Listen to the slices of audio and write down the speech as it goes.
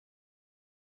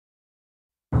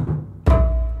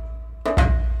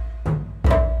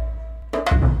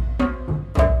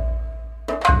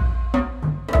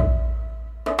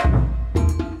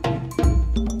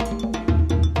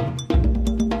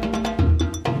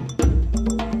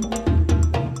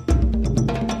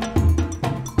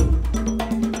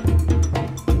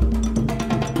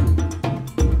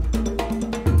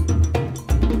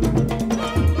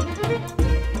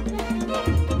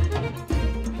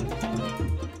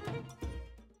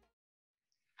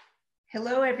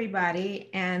Hello, everybody,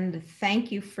 and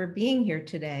thank you for being here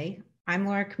today. I'm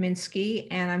Laura Kaminsky,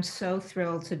 and I'm so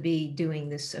thrilled to be doing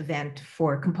this event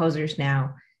for Composers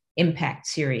Now Impact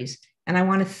Series. And I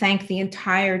want to thank the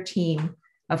entire team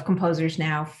of Composers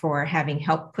Now for having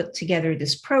helped put together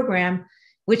this program,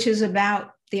 which is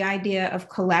about the idea of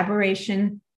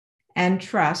collaboration and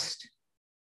trust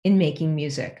in making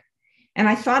music. And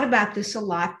I thought about this a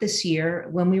lot this year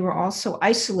when we were all so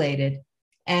isolated,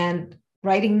 and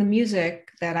writing the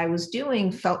music that I was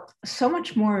doing felt so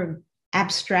much more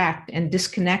abstract and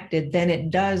disconnected than it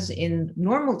does in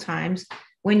normal times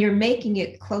when you're making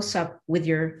it close up with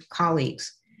your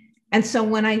colleagues. And so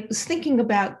when I was thinking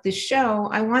about this show,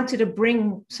 I wanted to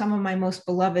bring some of my most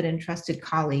beloved and trusted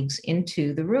colleagues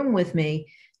into the room with me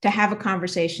to have a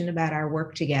conversation about our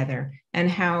work together and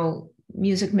how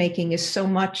music making is so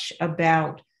much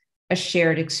about a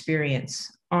shared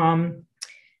experience.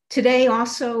 Today,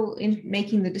 also in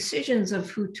making the decisions of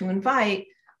who to invite,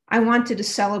 I wanted to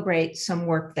celebrate some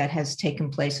work that has taken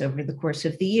place over the course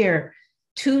of the year,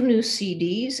 2 new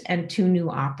CDs and 2 new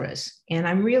operas. And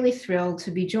I'm really thrilled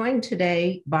to be joined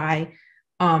today by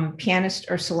pianist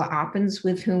Ursula Oppens,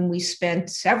 with whom we spent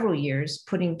several years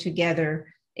putting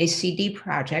together a CD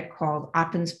project called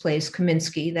Oppens Plays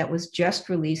Kaminsky that was just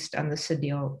released on the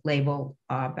Cedille label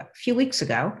a few weeks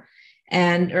ago.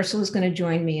 And Ursula is going to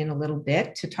join me in a little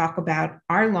bit to talk about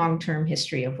our long-term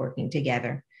history of working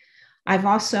together. I've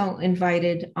also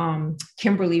invited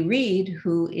Kimberly Reed,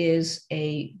 who is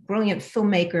a brilliant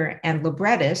filmmaker and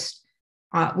librettist,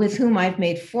 with whom I've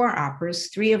made 4 operas,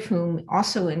 3 of whom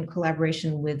also in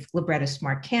collaboration with librettist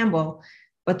Mark Campbell.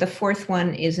 But the 4th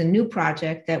one is a new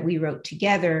project that we wrote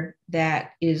together that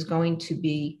is going to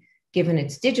be given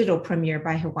its digital premiere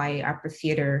by Hawaii Opera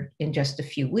Theater in just a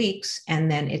few weeks,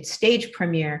 and then its stage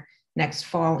premiere next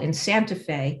fall in Santa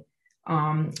Fe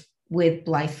with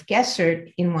Blythe Gessert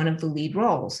in one of the lead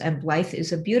roles. And Blythe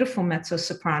is a beautiful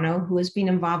mezzo-soprano who has been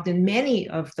involved in many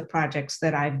of the projects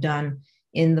that I've done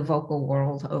in the vocal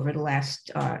world over the last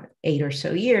 8 or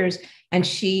so years. And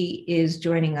she is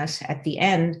joining us at the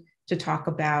end to talk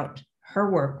about her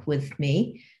work with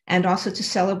me, and also to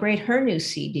celebrate her new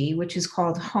CD, which is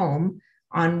called Home,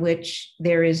 on which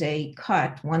there is a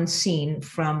cut, one scene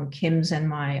from Kim's and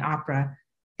my opera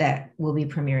that will be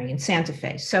premiering in Santa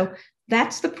Fe. So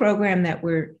that's the program that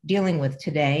we're dealing with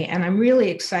today. And I'm really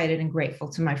excited and grateful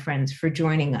to my friends for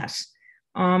joining us.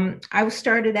 I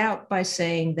started out by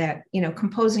saying that,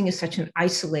 composing is such an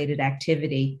isolated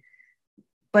activity,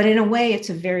 but in a way it's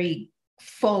a very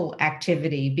full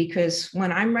activity, because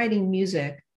when I'm writing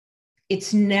music,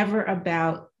 it's never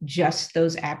about just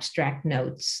those abstract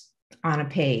notes on a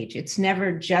page. It's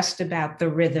never just about the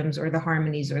rhythms or the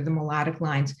harmonies or the melodic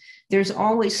lines. There's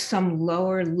always some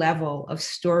lower level of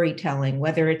storytelling,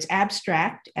 whether it's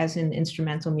abstract, as in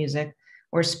instrumental music,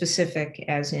 or specific,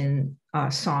 as in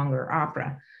song or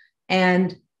opera.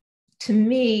 And to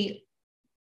me,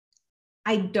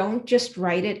 I don't just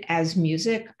write it as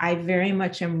music. I very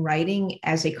much am writing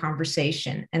as a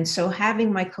conversation. And so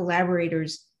having my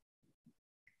collaborators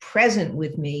present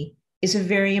with me is a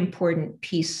very important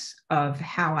piece of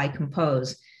how I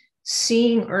compose.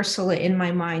 Seeing Ursula in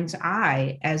my mind's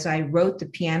eye as I wrote the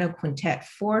piano quintet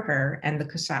for her and the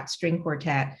Cassatt string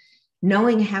quartet,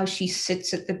 knowing how she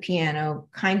sits at the piano,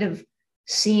 kind of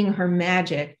seeing her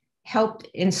magic, helped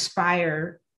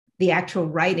inspire the actual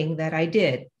writing that I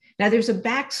did. Now, there's a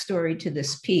backstory to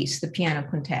this piece, the piano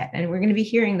quintet, and we're going to be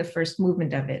hearing the first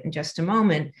movement of it in just a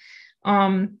moment.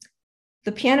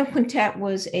 The piano quintet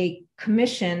was a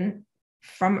commission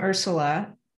from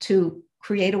Ursula to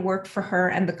create a work for her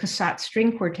and the Cassatt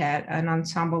string quartet, an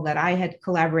ensemble that I had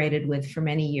collaborated with for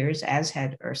many years, as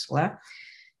had Ursula.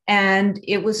 And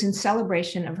it was in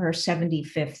celebration of her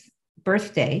 75th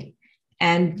birthday.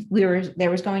 And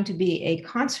there was going to be a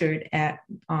concert at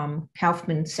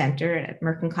Kaufman Center at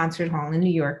Merkin Concert Hall in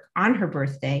New York on her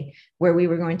birthday, where we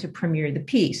were going to premiere the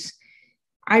piece.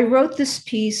 I wrote this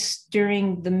piece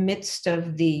during the midst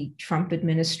of the Trump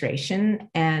administration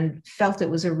and felt it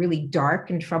was a really dark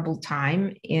and troubled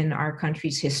time in our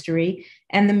country's history.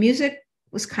 And the music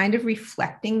was kind of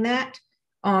reflecting that.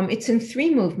 It's in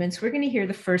 3 movements. We're going to hear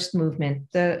the first movement.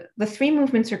 The 3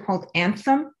 movements are called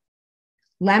Anthem,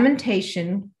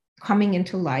 Lamentation, Coming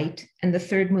into Light, and the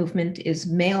 3rd movement is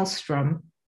Maelstrom,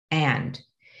 and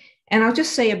I'll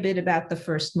just say a bit about the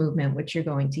first movement, which you're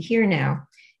going to hear now.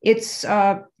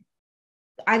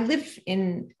 I lived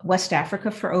in West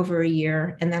Africa for over a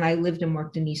year, and then I lived and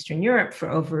worked in Eastern Europe for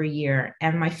over a year.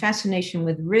 And my fascination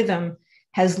with rhythm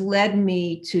has led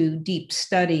me to deep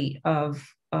study of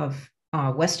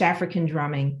West African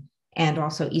drumming and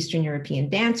also Eastern European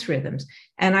dance rhythms.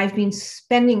 And I've been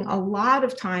spending a lot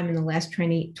of time in the last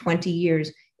 20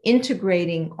 years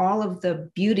integrating all of the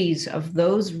beauties of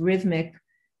those rhythmic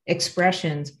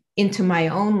expressions into my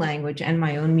own language and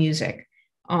my own music.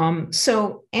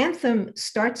 So Anthem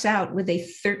starts out with a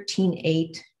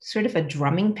 13/8, sort of a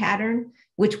drumming pattern,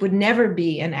 which would never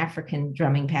be an African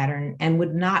drumming pattern and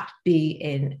would not be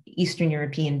an Eastern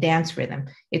European dance rhythm.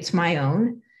 It's my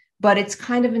own, but it's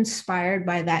kind of inspired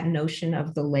by that notion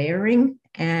of the layering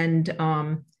and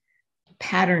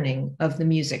patterning of the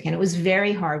music. And it was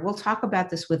very hard. We'll talk about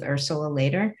this with Ursula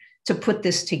later, to put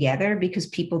this together, because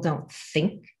people don't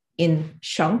think in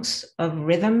chunks of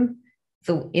rhythm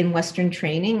in Western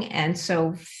training. And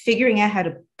so figuring out how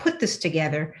to put this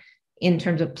together in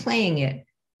terms of playing it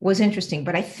was interesting.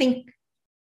 But I think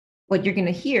what you're going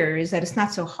to hear is that it's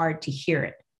not so hard to hear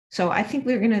it. So I think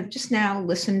we're going to just now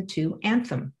listen to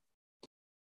Anthem.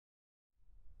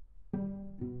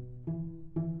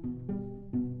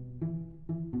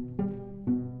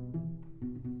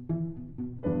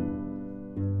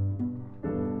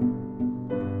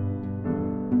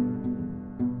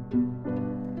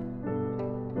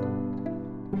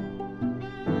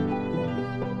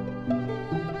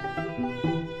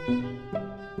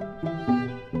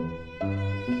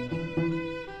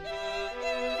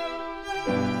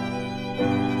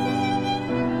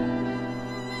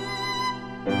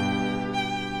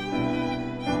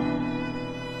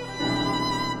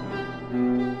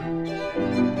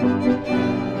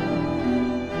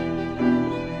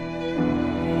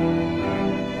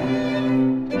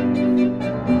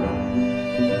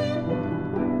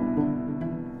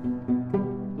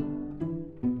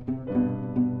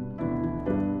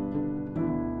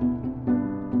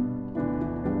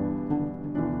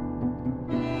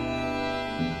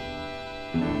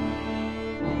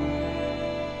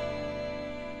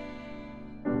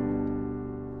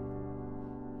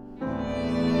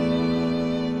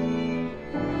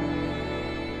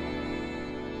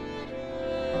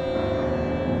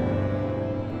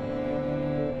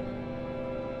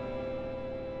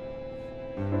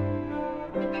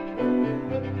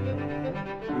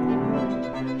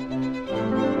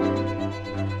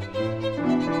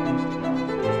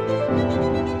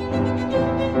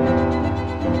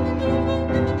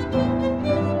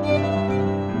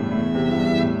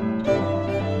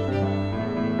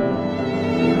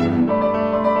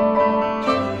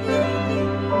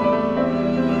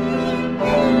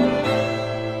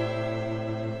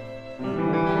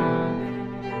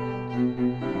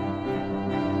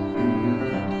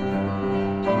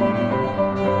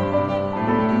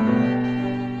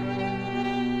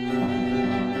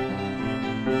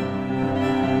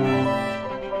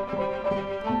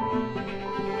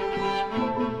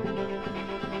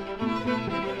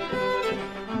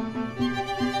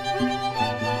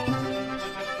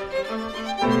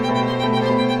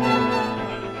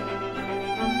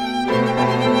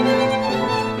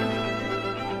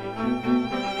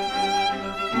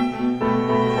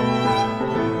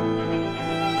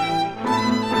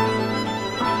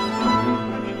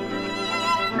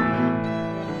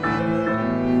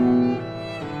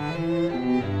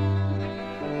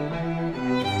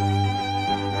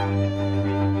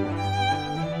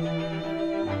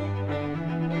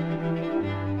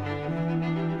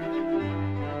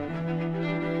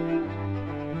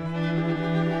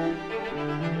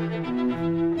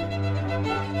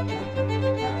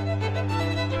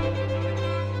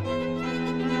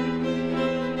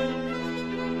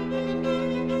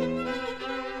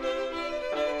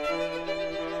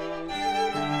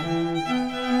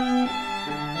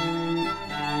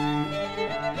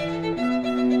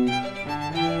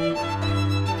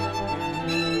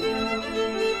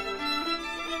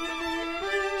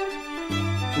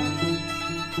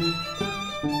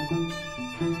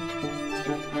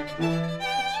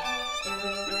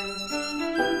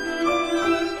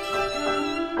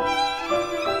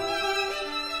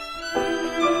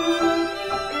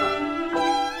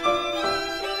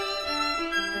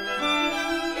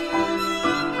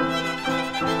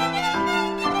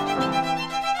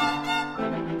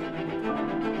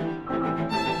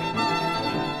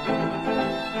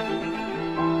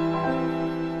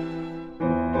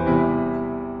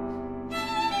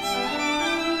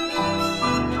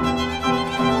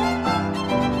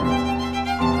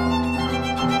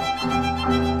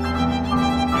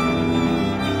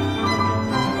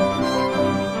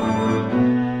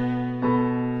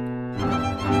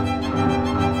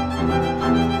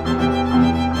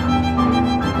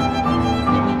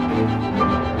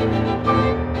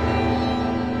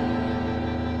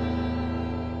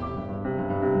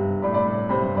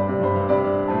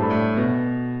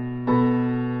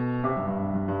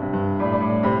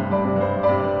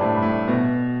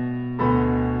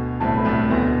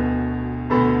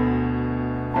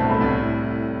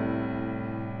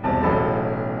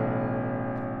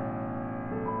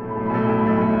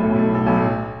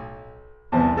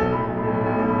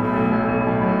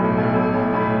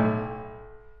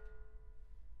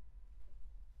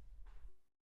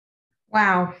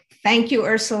 Wow. Thank you,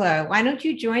 Ursula. Why don't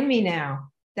you join me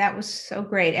now? That was so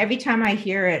great. Every time I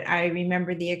hear it, I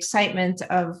remember the excitement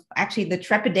of actually the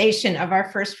trepidation of our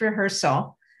first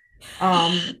rehearsal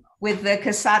with the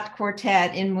Cassatt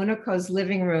Quartet in Munico's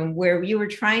living room, where you were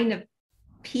trying to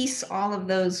piece all of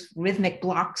those rhythmic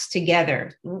blocks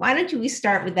together. Why don't we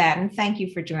start with that? And thank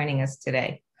you for joining us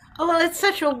today. Oh, well, it's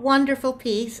such a wonderful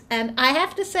piece. And I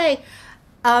have to say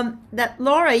that,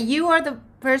 Laura, you are the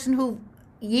person who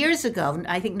years ago,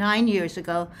 I think 9 years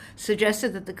ago,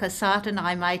 suggested that the Cassatt and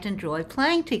I might enjoy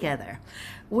playing together,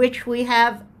 which we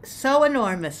have so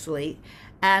enormously.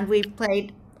 And we've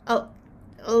played a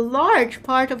large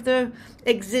part of the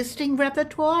existing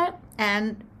repertoire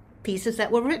and pieces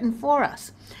that were written for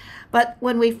us. But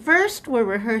when we first were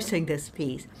rehearsing this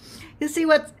piece, you see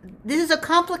what this is a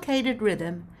complicated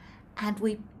rhythm, and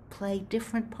we play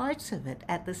different parts of it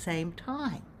at the same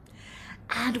time.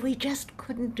 And we just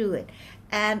couldn't do it.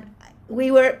 And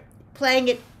we were playing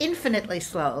it infinitely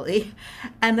slowly.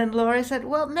 And then Laura said,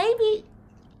 well, maybe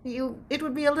it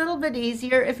would be a little bit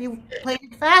easier if you played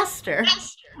it faster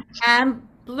and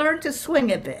learn to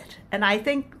swing a bit. And I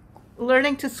think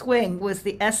learning to swing was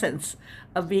the essence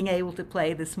of being able to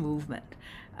play this movement.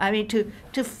 I mean,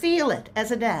 to feel it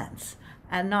as a dance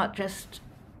and not just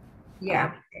uh,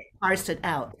 Yeah. parse it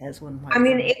out as one I might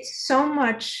mean, say. it's so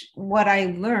much what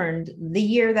I learned the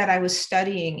year that I was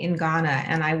studying in Ghana,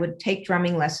 and I would take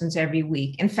drumming lessons every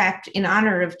week. In fact, in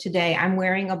honor of today, I'm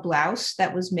wearing a blouse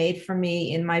that was made for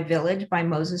me in my village by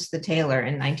Moses the tailor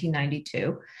in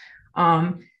 1992.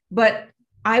 But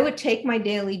I would take my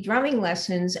daily drumming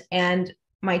lessons, and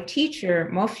my teacher,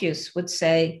 Mofius, would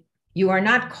say, you are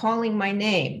not calling my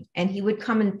name. And he would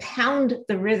come and pound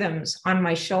the rhythms on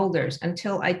my shoulders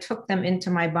until I took them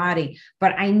into my body.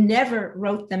 But I never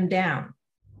wrote them down.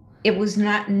 It was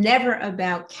not never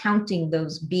about counting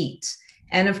those beats.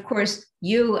 And of course,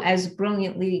 you, as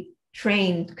brilliantly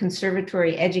trained,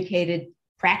 conservatory educated,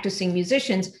 practicing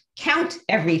musicians, count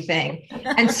everything.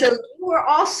 And so you were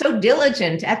all so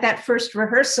diligent at that first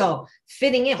rehearsal,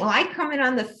 fitting in. Well, I come in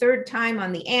on the third time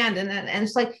on the and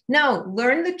it's like, no,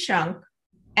 learn the chunk,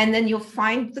 and then you'll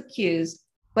find the cues.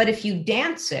 But if you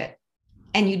dance it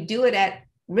and you do it at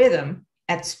rhythm,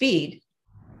 at speed,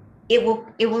 it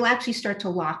will actually start to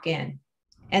lock in.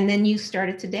 And then you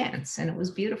started to dance, and it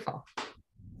was beautiful.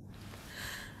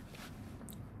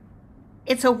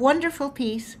 It's a wonderful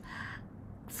piece.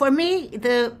 For me,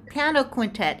 the piano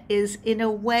quintet is, in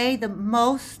a way, the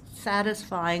most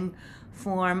satisfying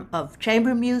form of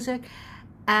chamber music.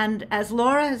 And as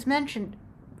Laura has mentioned,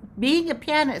 being a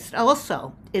pianist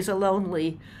also is a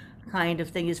lonely kind of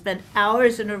thing. You spend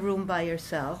hours in a room by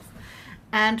yourself.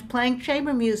 And playing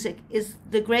chamber music is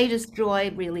the greatest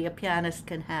joy, really, a pianist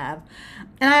can have.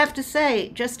 And I have to say,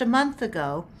 just a month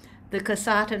ago, the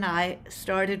Cassatt and I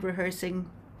started rehearsing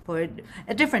for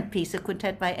a different piece, a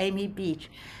quintet by Amy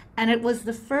Beach. And it was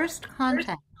the first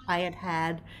contact I had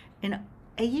had in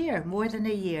a year, more than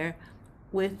a year,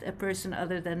 with a person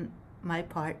other than my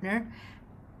partner,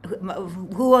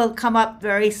 who will come up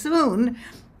very soon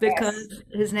Yes. because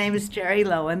his name is Jerry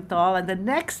Lowenthal. And the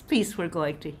next piece we're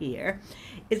going to hear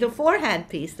is a four-hand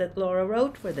piece that Laura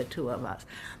wrote for the two of us.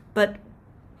 But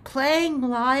playing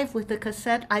live with the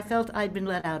cassette, I felt I'd been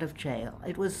let out of jail.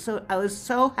 I was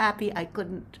so happy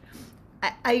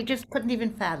I just couldn't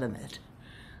even fathom it.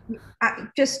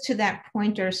 Just to that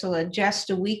point, Ursula, just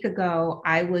a week ago,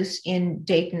 I was in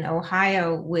Dayton,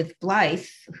 Ohio with Blythe,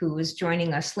 who was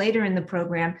joining us later in the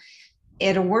program,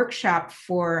 at a workshop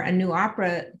for a new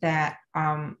opera that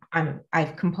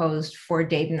I've composed for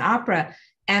Dayton Opera.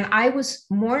 And I was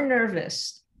more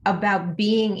nervous about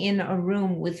being in a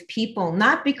room with people,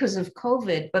 not because of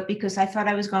COVID, but because I thought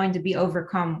I was going to be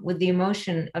overcome with the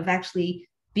emotion of actually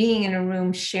being in a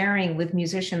room sharing with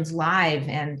musicians live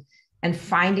and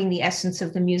finding the essence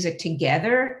of the music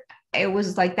together. It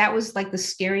was like that was like the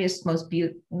scariest, most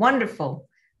wonderful,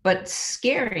 but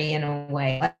scary in a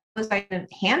way. Like, was I going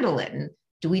to handle it? And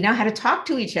do we know how to talk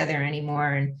to each other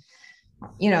anymore? And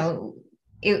you know,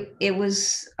 it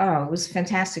was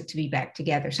fantastic to be back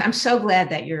together. So I'm so glad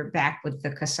that you're back with the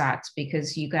Cassatts,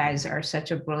 because you guys are such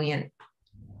a brilliant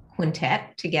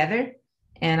quintet together.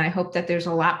 And I hope that there's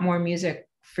a lot more music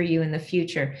for you in the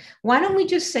future. Why don't we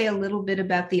just say a little bit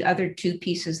about the other two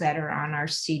pieces that are on our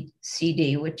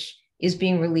CD, which is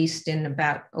being released in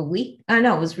about a week?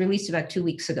 No, it was released about 2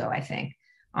 weeks ago, I think,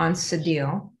 on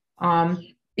Cedille,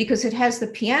 because it has the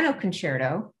piano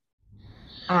concerto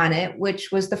on it,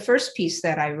 which was the first piece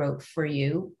that I wrote for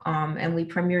you. And we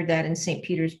premiered that in St.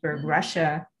 Petersburg,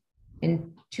 Russia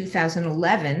in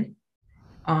 2011.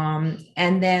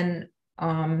 And then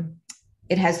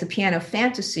it has the piano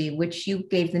fantasy, which you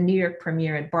gave the New York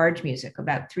premiere at Barge Music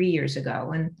about 3 years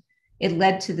ago. And it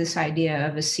led to this idea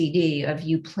of a CD of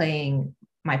you playing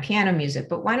my piano music.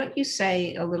 But why don't you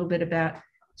say a little bit about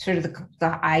sort of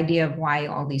the idea of why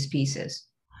all these pieces?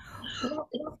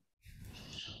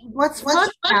 What's fun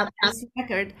about this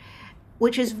record,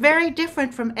 which is very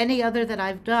different from any other that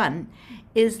I've done,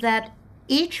 is that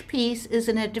each piece is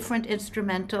in a different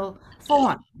instrumental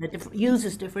form,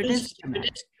 uses different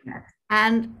instruments.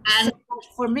 And so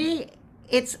for me,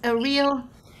 it's a real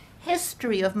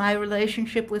history of my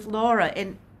relationship with Laura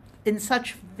in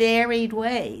such varied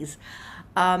ways.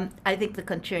 I think the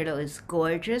concerto is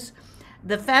gorgeous.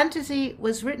 The fantasy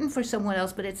was written for someone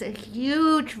else, but it's a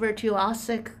huge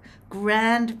virtuosic,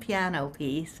 grand piano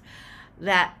piece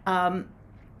that,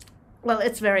 well,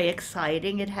 it's very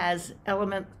exciting. It has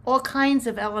all kinds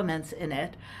of elements in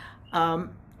it,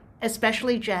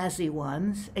 especially jazzy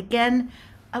ones. Again,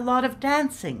 a lot of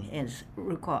dancing is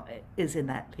in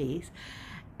that piece,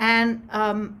 and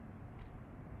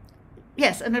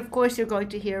yes, and of course you're going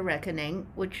to hear Reckoning,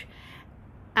 which,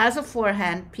 as a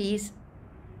four-hand piece,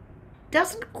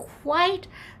 doesn't quite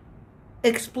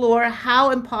explore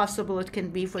how impossible it can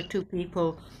be for two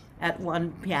people at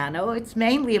one piano. It's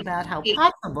mainly about how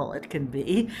possible it can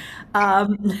be.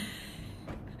 Um,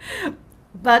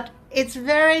 but it's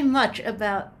very much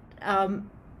about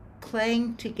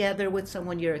playing together with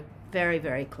someone you're very,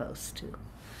 very close to.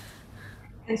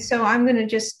 And so I'm going to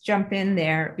just jump in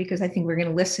there because I think we're going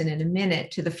to listen in a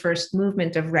minute to the first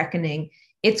movement of Reckoning.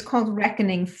 It's called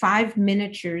Reckoning: 5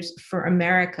 Miniatures for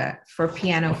America for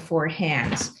Piano, 4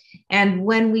 Hands. And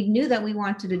when we knew that we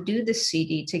wanted to do this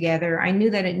CD together, I knew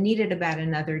that it needed about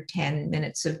another 10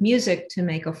 minutes of music to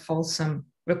make a fulsome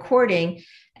recording.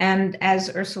 And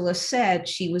as Ursula said,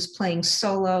 she was playing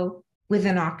solo with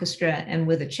an orchestra and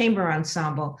with a chamber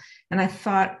ensemble. And I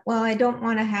thought, well, I don't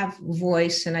want to have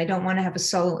voice and I don't want to have a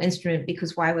solo instrument,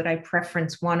 because why would I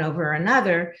preference one over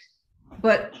another?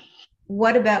 But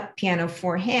what about piano,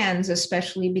 4 hands,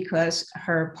 especially because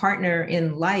her partner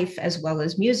in life as well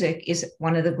as music is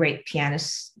one of the great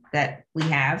pianists that we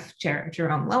have,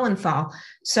 Jerome Lowenthal.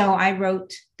 So I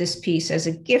wrote this piece as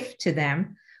a gift to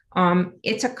them.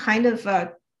 It's a kind of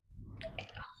a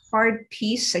hard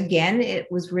piece. Again,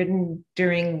 it was written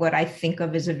during what I think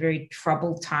of as a very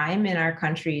troubled time in our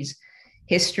country's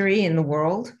history in the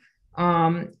world.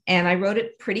 And I wrote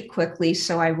it pretty quickly.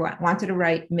 So I wanted to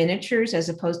write miniatures as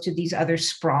opposed to these other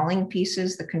sprawling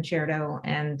pieces. The concerto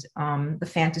and the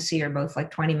fantasy are both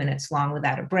like 20 minutes long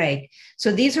without a break.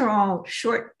 So these are all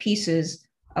short pieces,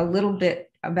 a little bit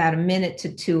about a minute to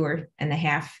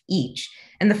 2.5 each.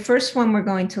 And the first one we're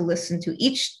going to listen to,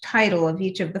 each title of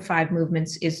each of the 5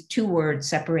 movements is 2 words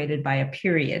separated by a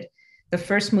period. The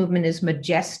first movement is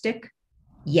majestic,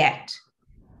 yet.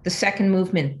 The second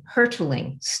movement,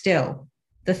 hurtling, still.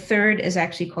 The third is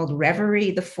actually called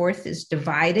reverie. The fourth is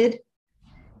divided.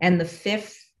 And the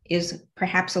fifth is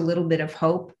perhaps a little bit of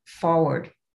hope,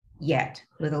 forward, yet,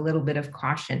 with a little bit of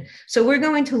caution. So we're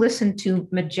going to listen to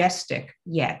Majestic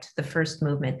Yet, the first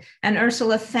movement. And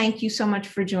Ursula, thank you so much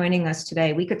for joining us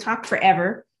today. We could talk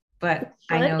forever, but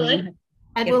I know you.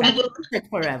 And we'll do it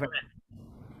forever.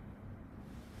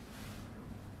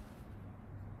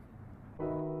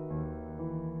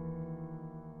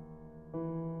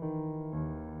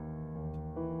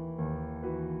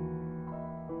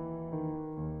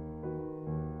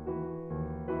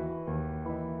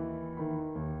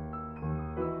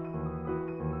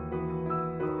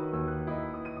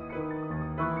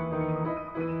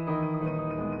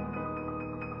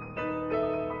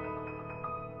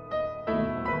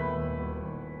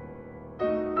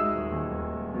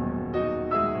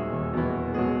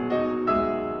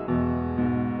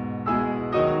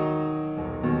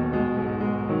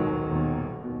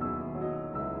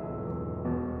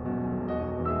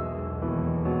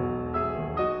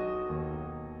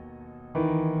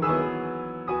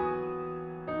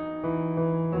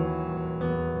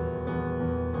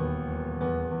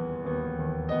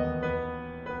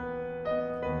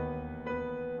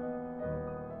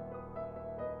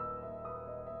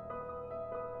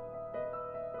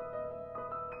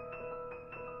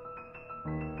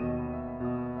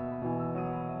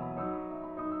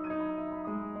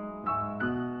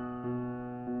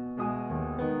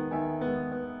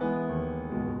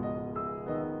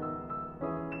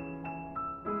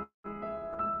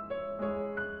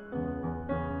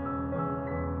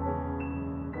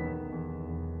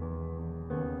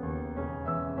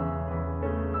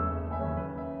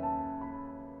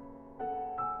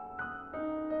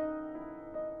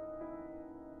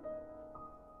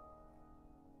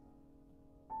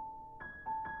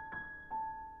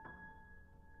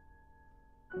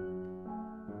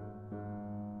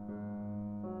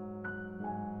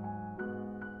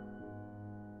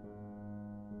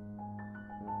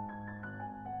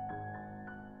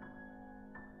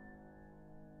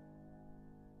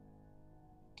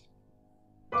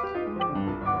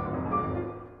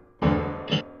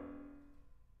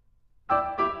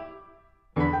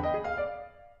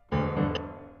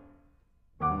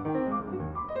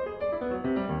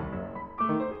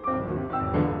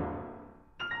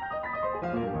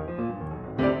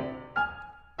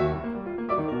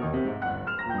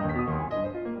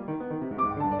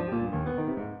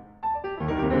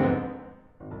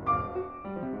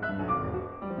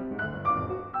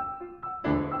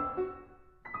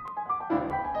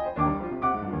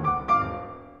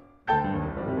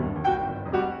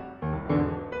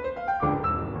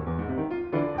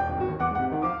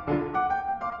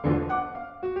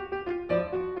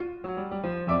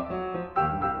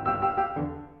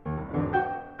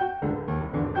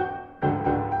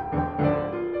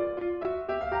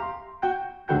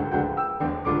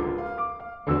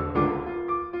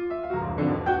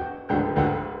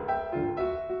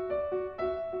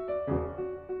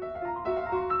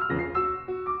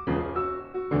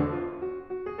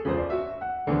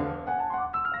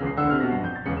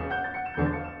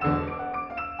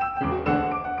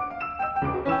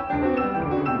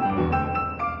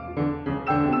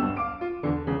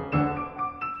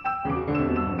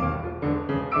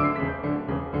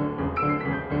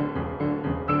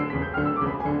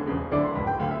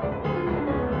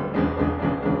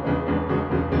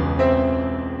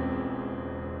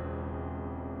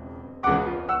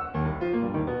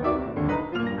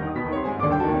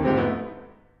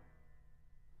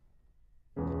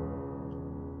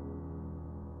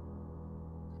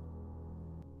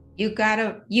 You got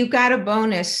a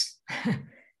bonus.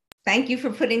 Thank you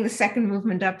for putting the second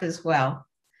movement up as well.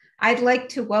 I'd like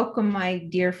to welcome my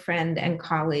dear friend and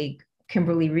colleague,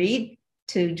 Kimberly Reed,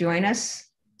 to join us.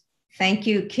 Thank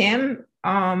you, Kim.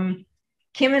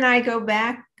 Kim and I go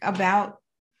back about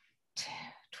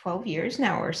 12 years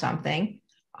now or something.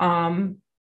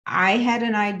 I had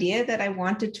an idea that I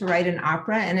wanted to write an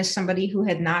opera, and as somebody who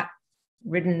had not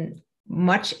written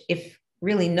much, if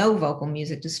really no vocal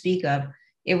music to speak of,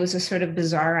 it was a sort of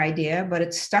bizarre idea, but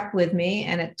it stuck with me,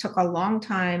 and it took a long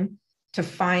time to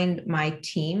find my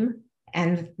team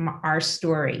and our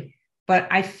story. But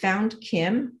I found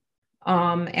Kim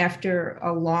after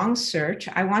a long search.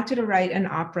 I wanted to write an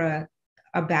opera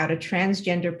about a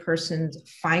transgender person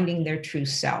finding their true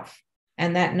self.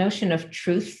 And that notion of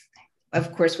truth,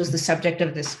 of course, was the subject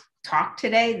of this talk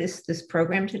today, this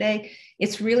program today.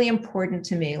 It's really important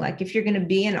to me. Like, if you're going to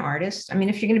be an artist, I mean,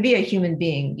 if you're going to be a human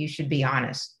being, you should be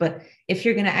honest. But if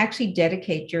you're going to actually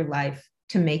dedicate your life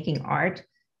to making art,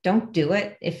 don't do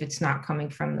it if it's not coming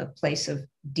from the place of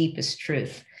deepest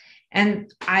truth.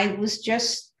 And I was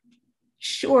just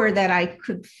sure that I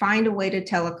could find a way to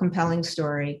tell a compelling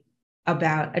story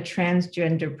about a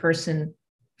transgender person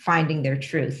finding their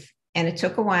truth. And it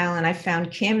took a while, and I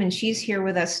found Kim, and she's here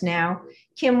with us now.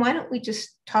 Kim, why don't we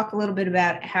just talk a little bit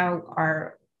about how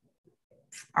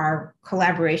our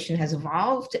collaboration has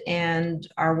evolved and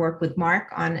our work with Mark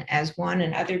on As One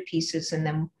and other pieces, and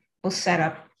then we'll set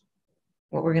up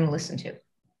what we're going to listen to.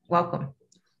 Welcome.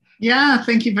 Yeah,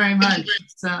 thank you very much.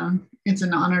 It's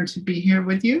an honor to be here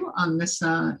with you on this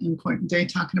important day,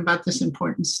 talking about this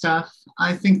important stuff.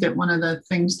 I think that one of the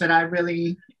things that I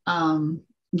really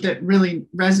that really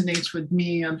resonates with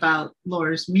me about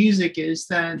Laura's music is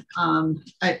that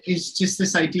it's just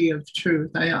this idea of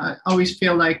truth. I always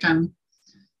feel like the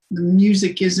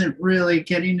music isn't really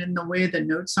getting in the way, the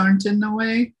notes aren't in the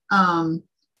way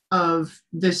of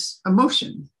this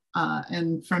emotion.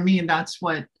 And for me, that's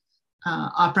what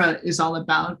opera is all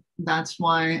about. That's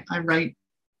why I write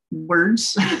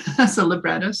words as a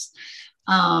librettist.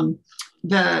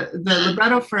 The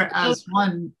libretto for As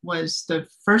One was the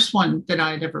first one that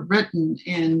I'd ever written.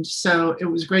 And so it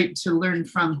was great to learn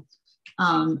from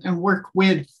and work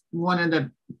with one of the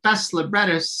best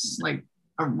librettists like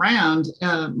around,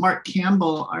 Mark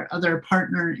Campbell, our other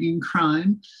partner in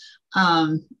crime.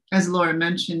 As Laura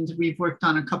mentioned, we've worked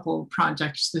on a couple of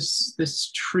projects,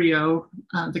 this trio,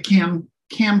 the Kim,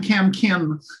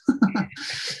 Kaminsky,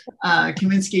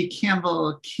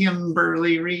 Campbell,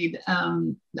 Kimberly Reed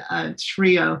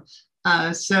trio.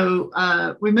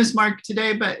 So we miss Mark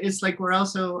today, but it's like we're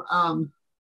also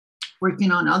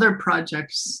working on other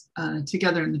projects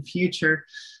together in the future.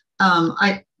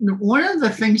 One of the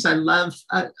things I love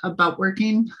about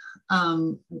working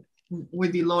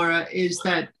with you, Laura, is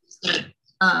that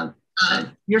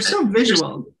you're so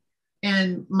visual,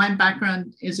 and my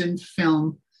background is in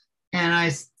film, and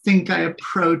I think I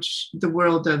approach the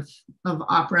world of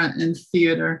opera and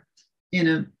theater in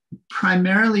a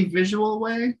primarily visual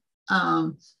way,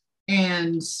 and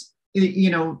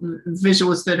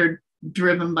visuals that are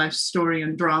driven by story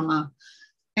and drama.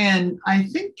 And I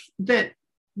think that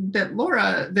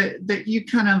Laura, that you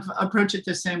kind of approach it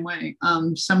the same way.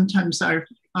 Sometimes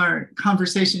our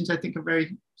conversations, I think, are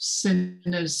very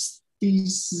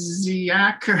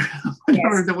synesthesiac, or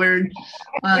whatever yes. The word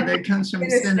that comes from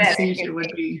synesthesia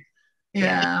would be.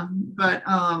 Yeah, but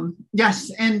yes,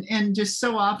 and just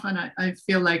so often I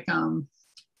feel like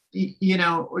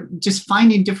just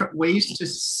finding different ways to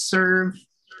serve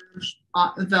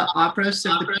the opera,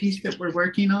 so the piece that we're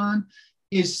working on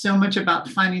is so much about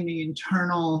finding the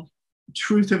internal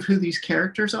truth of who these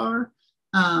characters are,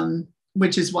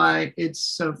 which is why it's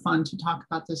so fun to talk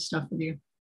about this stuff with you.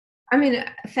 I mean,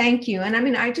 thank you. And I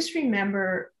mean, I just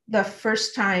remember the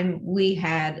first time we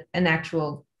had an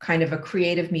actual kind of a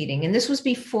creative meeting, and this was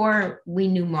before we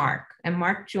knew Mark, and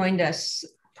Mark joined us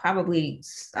probably,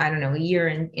 I don't know, a year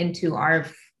into our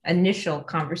initial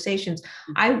conversations.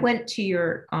 I went to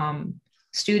your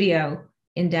studio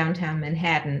in downtown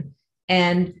Manhattan,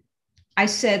 and I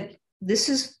said, this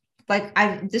is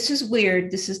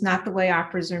weird. This is not the way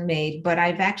operas are made, but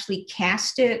I've actually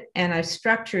cast it and I've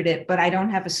structured it, but I don't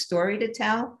have a story to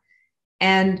tell.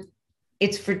 And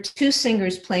it's for two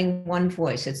singers playing one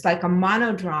voice. It's like a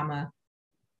monodrama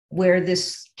where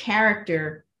this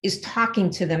character is talking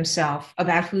to themselves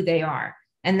about who they are.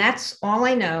 And that's all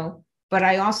I know. But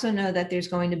I also know that there's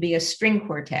going to be a string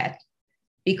quartet,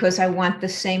 because I want the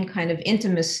same kind of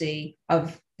intimacy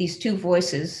of these two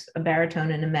voices, a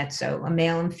baritone and a mezzo, a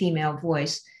male and female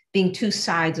voice, being two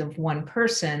sides of one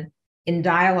person in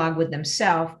dialogue with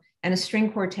themselves. and a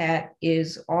string quartet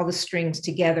is all the strings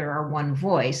together are one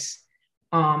voice.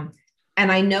 And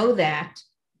I know that,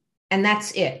 and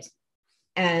that's it.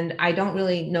 And I don't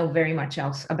really know very much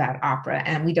else about opera,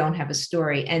 and we don't have a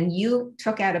story. And you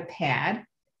took out a pad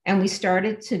and we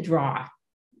started to draw.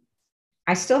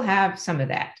 I still have some of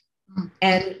that.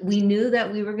 And we knew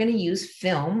that we were going to use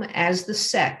film as the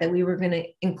set, that we were going to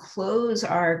enclose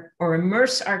or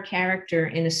immerse our character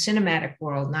in a cinematic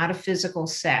world, not a physical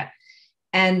set.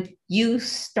 And you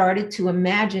started to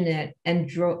imagine it and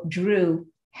drew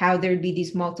how there'd be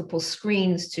these multiple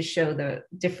screens to show the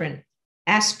different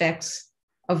aspects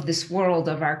of this world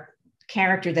of our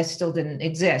character that still didn't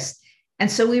exist. And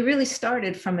so we really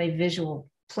started from a visual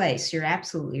place. You're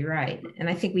absolutely right. And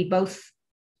I think we both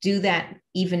do that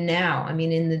even now. I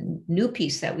mean, in the new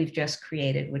piece that we've just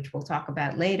created, which we'll talk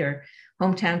about later,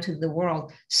 Hometown to the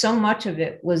World, so much of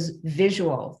it was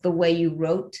visual. The way you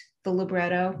wrote the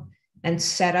libretto and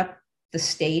set up the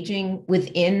staging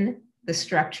within the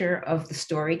structure of the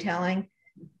storytelling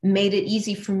made it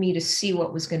easy for me to see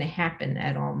what was going to happen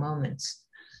at all moments.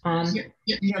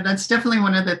 Yeah, that's definitely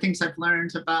one of the things I've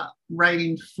learned about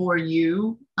writing for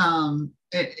you.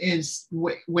 It is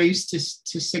ways to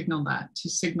signal that,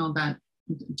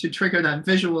 to trigger that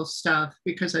visual stuff,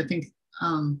 because I think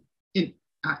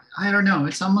I don't know,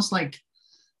 it's almost like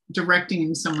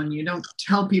directing someone. You don't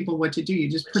tell people what to do,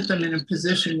 you just put them in a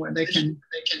position where they can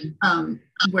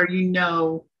where you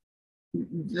know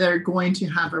they're going to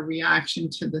have a reaction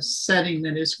to the setting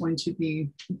that is going to be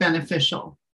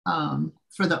beneficial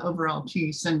for the overall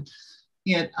piece. And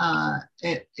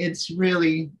it's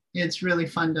really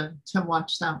fun to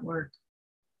watch that work.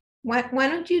 Why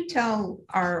don't you tell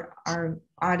our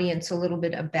audience a little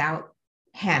bit about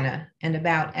Hannah and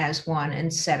about As One,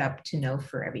 and set up to know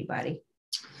for everybody?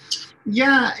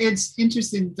 Yeah, it's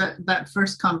interesting that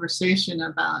first conversation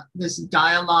about this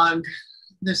dialogue,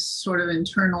 this sort of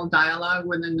internal dialogue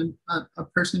within a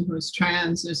person who is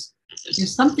trans is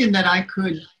something that I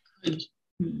could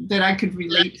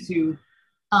relate to,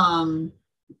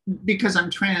 because I'm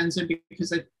trans, and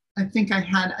because I think I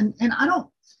had, and I don't,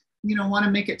 want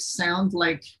to make it sound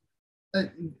like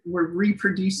we're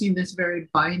reproducing this very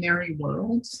binary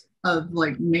world of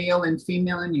like male and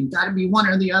female, and you got to be one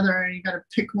or the other, and you got to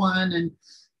pick one, and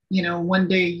one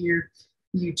day you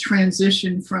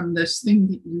transition from this thing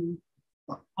that you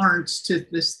aren't to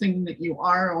this thing that you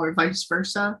are, or vice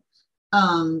versa.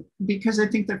 Because I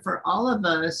think that for all of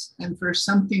us, and for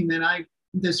something that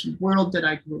this world that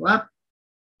I grew up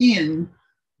in,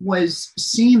 was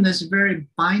seeing this very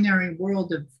binary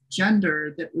world of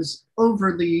gender that was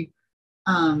overly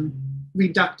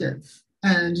reductive,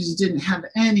 and just didn't have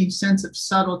any sense of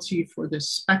subtlety for the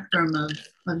spectrum of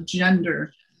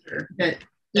gender that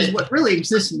is what really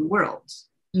exists in the world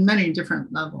in many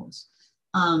different levels.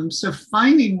 So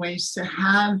finding ways to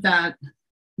have that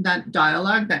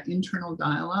dialogue, that internal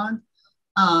dialogue,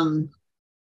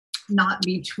 not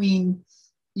between,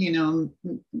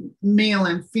 male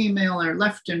and female, or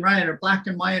left and right, or black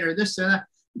and white, or this or that,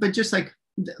 but just like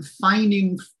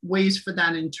finding ways for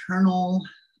that internal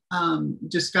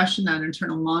discussion, that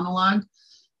internal monologue,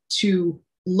 to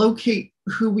locate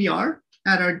who we are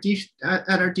at our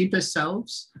deepest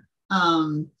selves.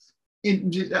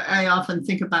 I often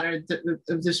think about it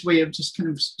of this way of just kind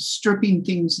of stripping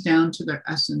things down to their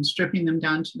essence, stripping them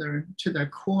down to their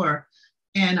core.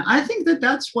 And I think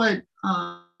that's what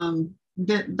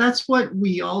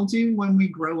we all do when we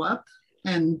grow up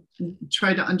and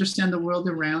try to understand the world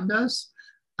around us,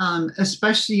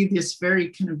 especially this very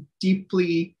kind of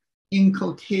deeply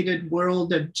inculcated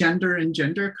world of gender and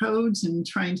gender codes, and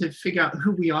trying to figure out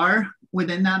who we are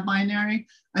within that binary.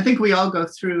 I think we all go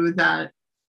through that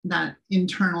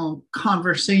internal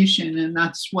conversation, and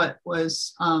that's what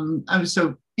was I was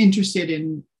so interested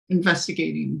in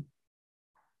investigating.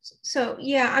 So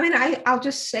yeah, I mean, I'll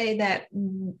just say that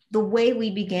the way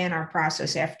we began our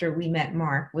process after we met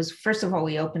Mark was, first of all,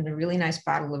 we opened a really nice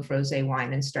bottle of rosé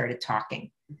wine and started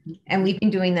talking. Mm-hmm. And we've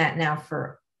been doing that now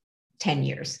for 10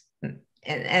 years.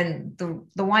 And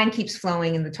the wine keeps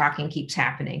flowing and the talking keeps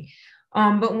happening.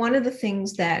 But one of the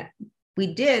things that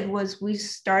we did was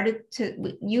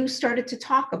you started to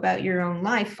talk about your own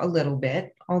life a little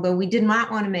bit, although we did not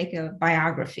want to make a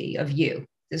biography of you.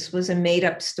 This was a made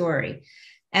up story.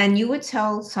 And you would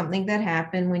tell something that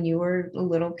happened when you were a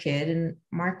little kid, and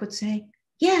Mark would say,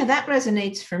 yeah, that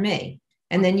resonates for me.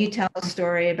 And then you tell a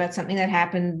story about something that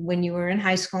happened when you were in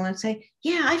high school and say,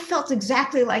 yeah, I felt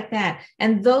exactly like that.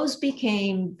 And those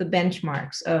became the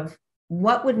benchmarks of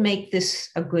what would make this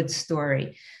a good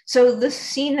story. So the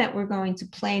scene that we're going to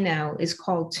play now is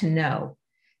called To Know.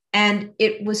 And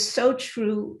it was so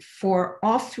true for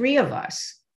all three of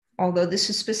us, although this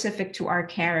is specific to our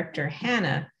character,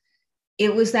 Hannah.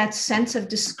 It was that sense of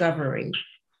discovery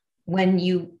when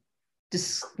you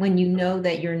know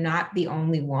that you're not the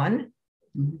only one,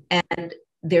 and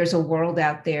there's a world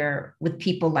out there with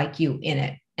people like you in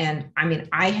it. And I mean,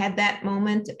 I had that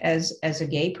moment as a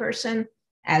gay person,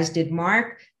 as did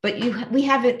Mark, but we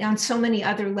have it on so many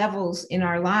other levels in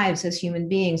our lives as human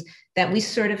beings, that we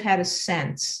sort of had a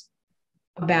sense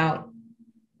about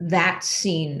that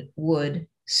scene would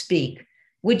speak.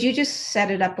 Would you just set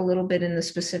it up a little bit in the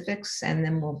specifics, and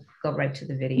then we'll go right to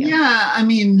the video? Yeah, I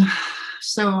mean,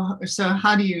 so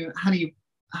how do you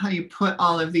put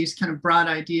all of these kind of broad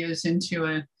ideas into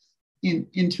a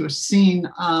scene?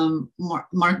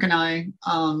 Mark and I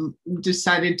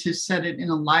decided to set it in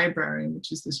a library,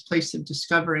 which is this place of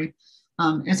discovery.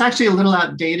 It's actually a little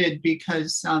outdated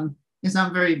because it's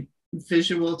not very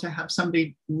visual to have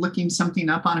somebody looking something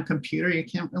up on a computer. You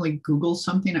can't really Google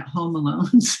something at home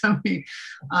alone. So we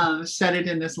set it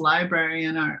in this library,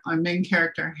 and our main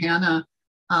character, Hannah,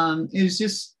 is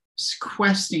just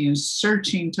questing and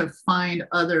searching to find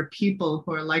other people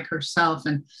who are like herself.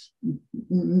 And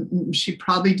she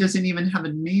probably doesn't even have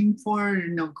a name for it or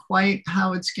know quite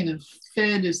how it's going to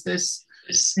fit. Is this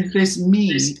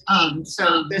me?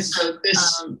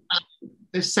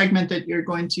 This segment that you're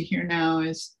going to hear now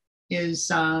is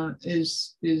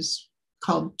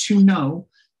called To Know.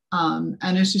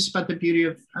 And it's just about the beauty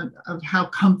of how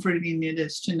comforting it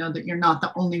is to know that you're not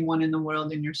the only one in the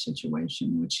world in your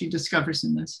situation, which she discovers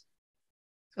in this.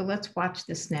 So let's watch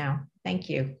this now. Thank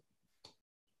you.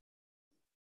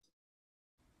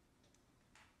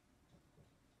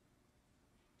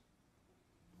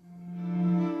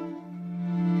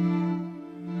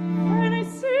 When I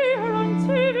see her on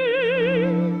TV,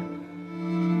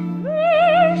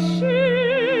 there she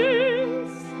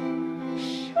is,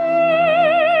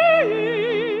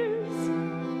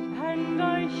 and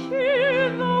I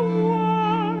hear the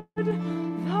word, the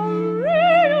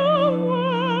real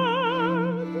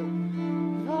word,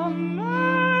 the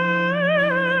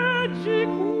magic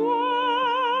word.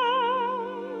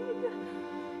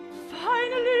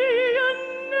 Finally, a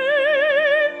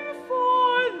name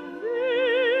for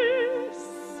this.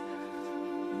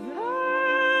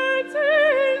 That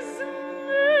is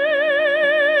me.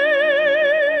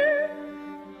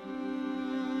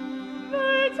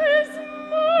 That is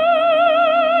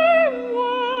my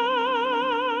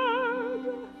word.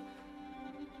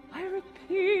 I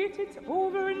repeat it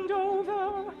over and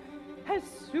over. As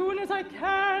soon as I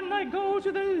can, I go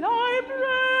to the library.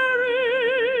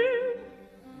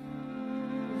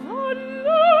 The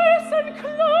Lewis and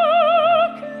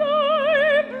Clark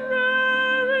Library,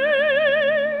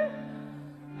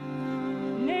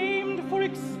 named for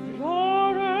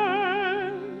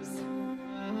explorers.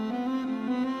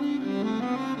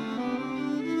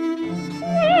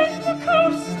 When the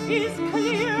coast is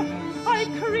clear, I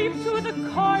creep to the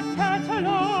card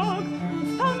catalogue,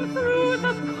 thumb through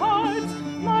the cards,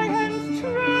 my hands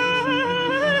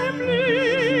trembling.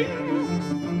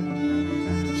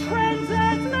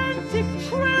 Transatlantic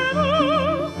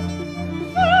travel,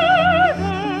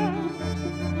 further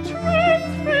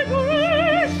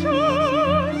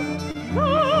transfiguration,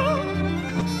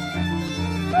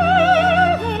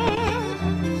 further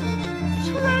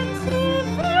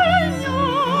Transylvania,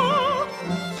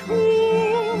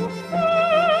 too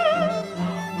far.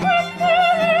 But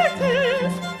there it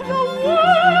is, the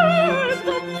word,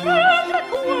 the magic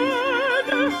word,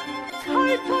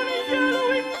 typed on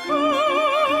yellowing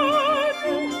card.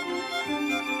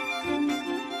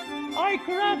 I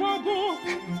grab a book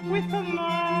with the magic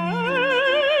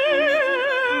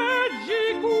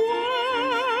word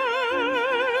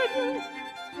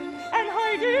and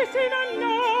hide it in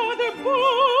another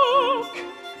book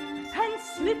and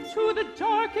slip to the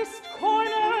darkest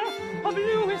corner of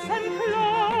Lewis and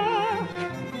Clark.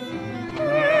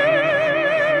 And I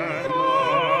learn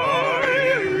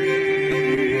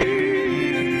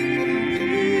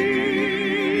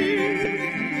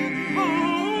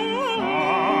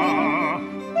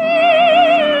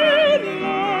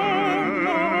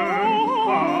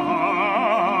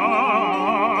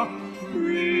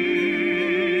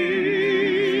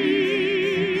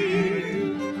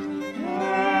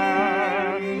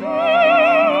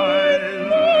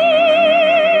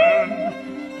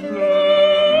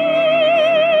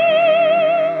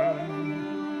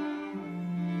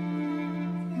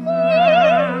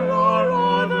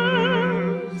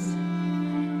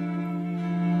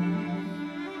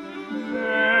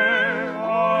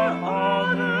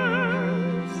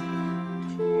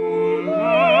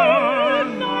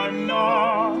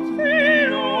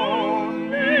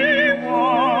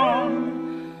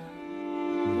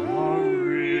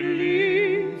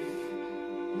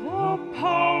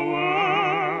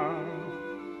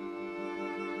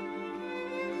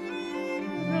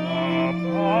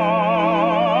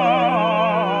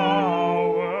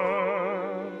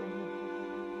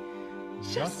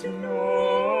must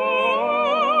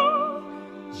know,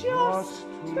 just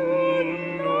to know.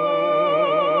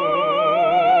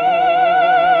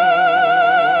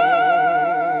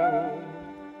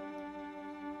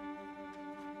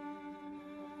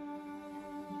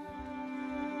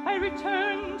 I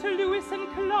returned to Lewis and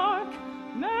Clark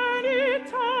many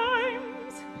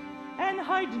times and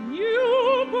hide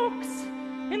new books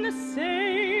in the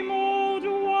same old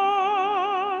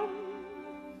one.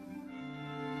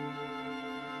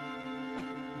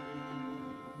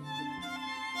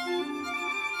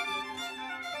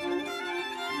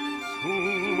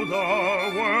 To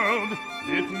the world,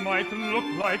 it might look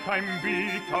like I'm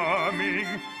becoming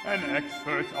an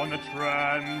expert on the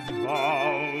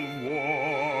Transvaal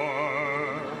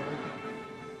War.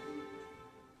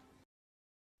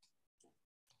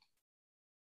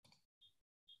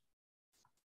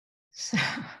 So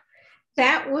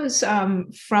that was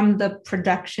from the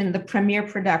production, the premiere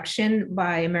production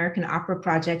by American Opera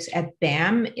Projects at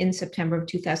BAM in September of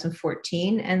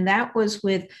 2014. And that was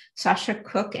with Sasha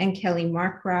Cook and Kelly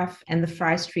Markgraf and the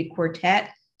Fry Street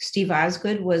Quartet. Steve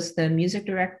Osgood was the music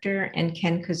director and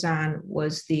Ken Kazan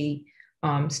was the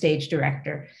stage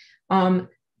director.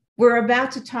 We're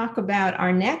about to talk about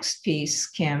our next piece,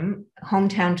 Kim,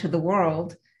 Hometown to the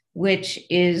World, which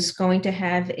is going to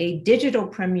have a digital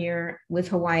premiere with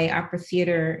Hawaii Opera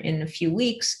Theater in a few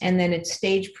weeks, and then its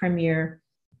stage premiere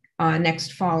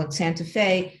next fall at Santa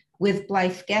Fe with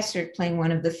Blythe Gessert playing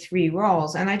one of the three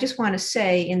roles. And I just want to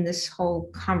say in this whole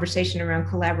conversation around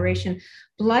collaboration,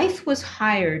 Blythe was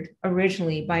hired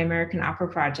originally by American Opera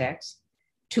Projects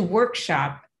to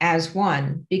workshop as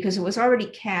one because it was already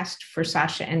cast for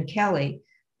Sasha and Kelly.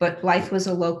 But Blythe was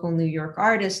a local New York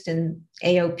artist and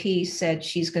AOP said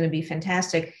she's going to be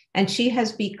fantastic. And she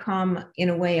has become, in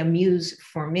a way, a muse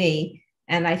for me.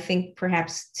 And I think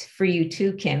perhaps for you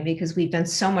too, Kim, because we've done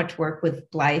so much work with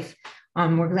Blythe.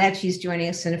 We're glad she's joining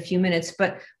us in a few minutes,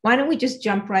 but why don't we just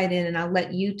jump right in and I'll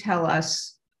let you tell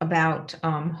us about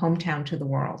Hometown to the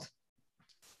World.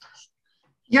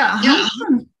 Yeah,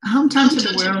 Hometown to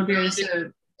the World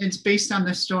it's based on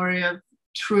the story of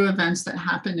true events that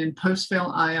happened in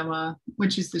Postville, Iowa,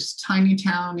 which is this tiny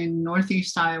town in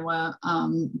Northeast Iowa,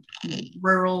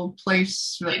 rural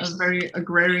place, a very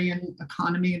agrarian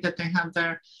economy that they have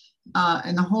there.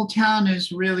 And the whole town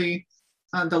is really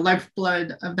the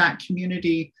lifeblood of that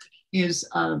community is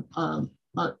a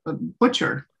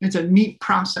butcher. It's a meat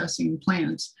processing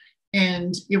plant.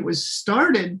 And it was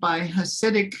started by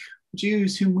Hasidic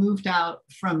Jews who moved out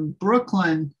from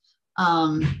Brooklyn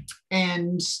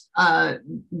and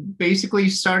basically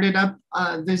started up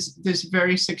this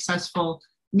very successful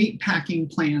meat packing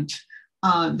plant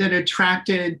that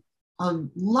attracted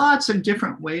lots of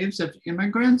different waves of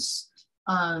immigrants,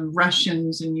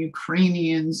 Russians and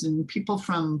Ukrainians and people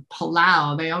from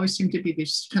Palau. They always seem to be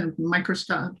these kind of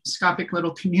microscopic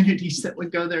little communities that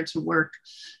would go there to work.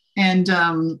 And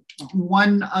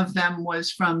one of them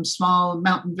was from small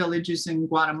mountain villages in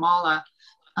Guatemala.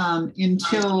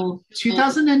 Until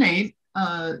 2008,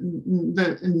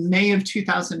 in May of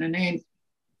 2008,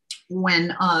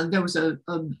 when there was a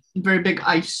very big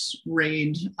ice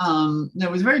raid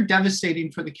that was very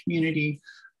devastating for the community.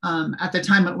 At the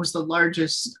time, it was the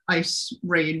largest ice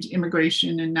raid,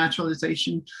 immigration and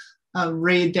naturalization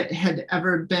raid that had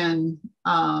ever been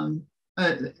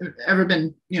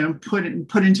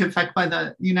put into effect by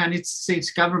the United States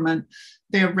government.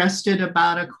 They arrested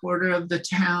about a quarter of the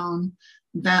town.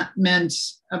 That meant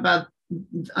about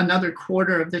another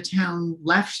quarter of the town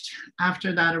left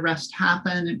after that arrest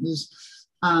happened. It was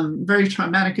a very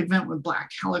traumatic event with black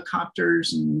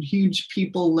helicopters and huge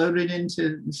people loaded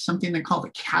into something they called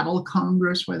the Cattle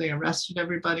Congress, where they arrested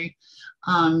everybody.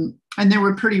 And they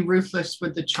were pretty ruthless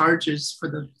with the charges for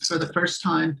the first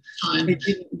time. They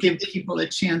didn't give people a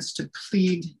chance to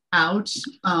plead out.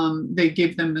 They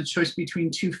gave them the choice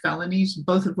between two felonies,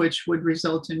 both of which would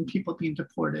result in people being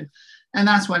deported. And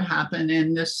that's what happened.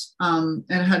 And this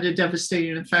it had a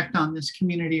devastating effect on this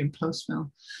community of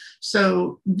Postville.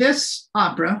 So this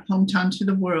opera, Hometown to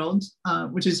the World,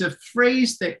 which is a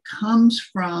phrase that comes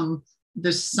from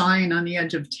the sign on the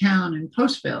edge of town in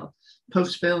Postville,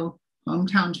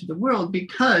 Hometown to the World,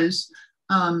 because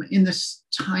in this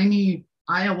tiny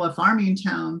Iowa farming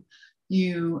town,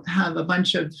 you have a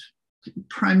bunch of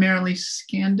primarily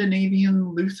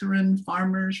Scandinavian Lutheran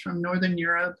farmers from Northern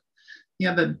Europe. You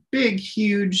have a big,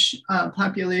 huge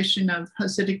population of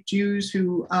Hasidic Jews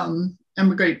who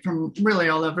emigrate from really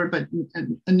all over, but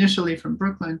initially from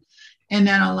Brooklyn. And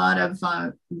then a lot of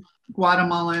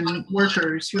Guatemalan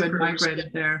workers who had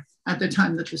migrated there at the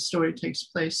time that the story takes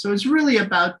place. So it's really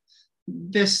about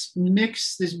this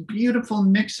mix, this beautiful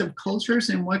mix of cultures,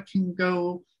 and what can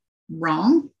go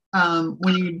wrong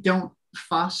when you don't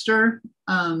foster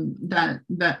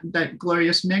that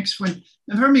glorious mix. When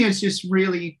for me, it's just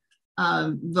really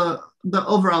the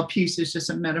overall piece is just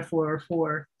a metaphor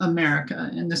for America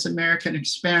and this American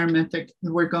experiment that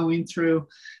we're going through,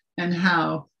 and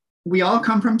how we all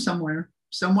come from somewhere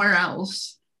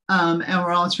else, and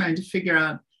we're all trying to figure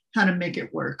out how to make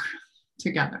it work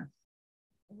together.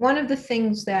 One of the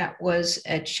things that was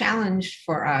a challenge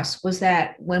for us was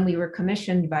that when we were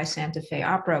commissioned by Santa Fe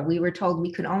Opera, we were told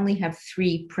we could only have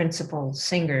 3 principal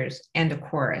singers and a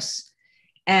chorus.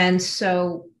 And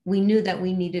so we knew that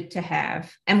we needed to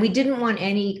have, and we didn't want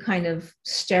any kind of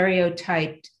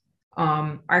stereotyped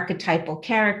archetypal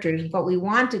characters. What we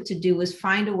wanted to do was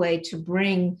find a way to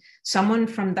bring someone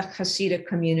from the Hasidic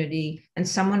community and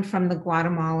someone from the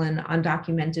Guatemalan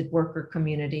undocumented worker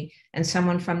community and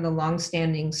someone from the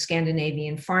longstanding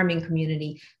Scandinavian farming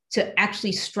community to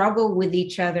actually struggle with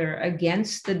each other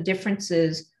against the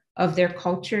differences of their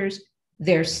cultures,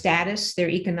 their status, their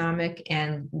economic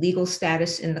and legal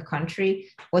status in the country,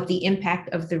 what the impact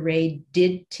of the raid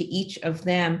did to each of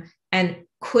them, and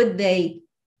could they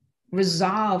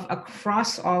resolve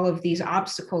across all of these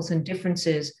obstacles and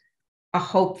differences a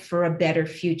hope for a better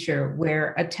future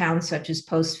where a town such as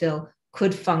Postville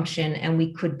could function and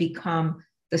we could become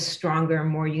the stronger,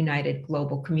 more united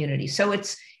global community. So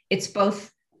it's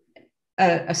both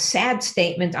a sad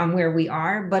statement on where we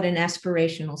are, but an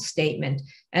aspirational statement.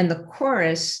 And the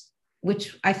chorus,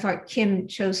 which I thought Kim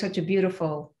chose such a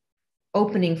beautiful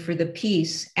opening for the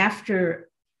piece, after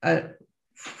a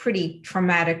pretty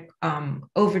traumatic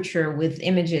overture with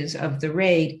images of the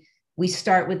raid, we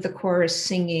start with the chorus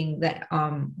singing the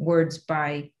words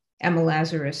by Emma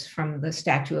Lazarus from the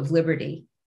Statue of Liberty.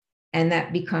 And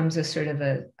that becomes a sort of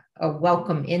a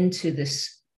welcome into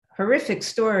this horrific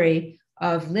story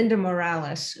of Linda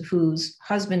Morales, whose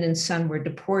husband and son were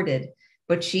deported,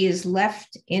 but she is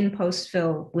left in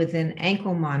Postville with an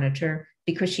ankle monitor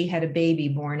because she had a baby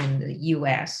born in the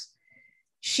US.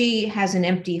 She has an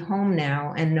empty home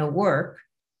now and no work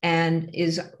and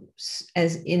is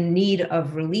as in need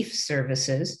of relief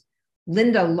services.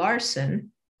 Linda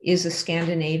Larson is a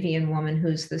Scandinavian woman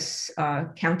who's this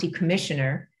county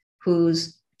commissioner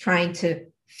who's trying to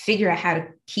figure out how to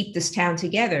keep this town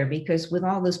together, because with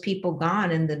all those people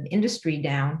gone and the industry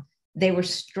down, they were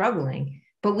struggling.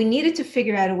 But we needed to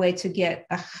figure out a way to get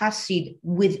a Hasid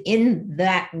within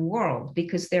that world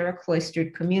because they're a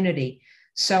cloistered community.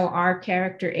 So our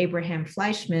character, Abraham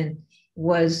Fleischman,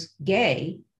 was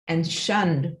gay and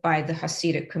shunned by the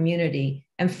Hasidic community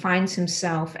and finds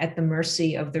himself at the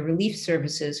mercy of the relief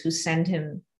services who send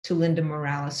him to Linda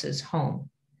Morales's home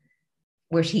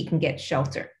where he can get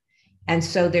shelter. And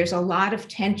so there's a lot of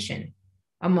tension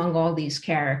among all these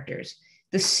characters.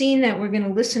 The scene that we're going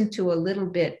to listen to a little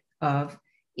bit of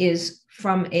is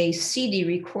from a CD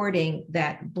recording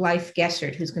that Blythe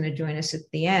Gessert, who's going to join us at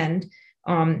the end,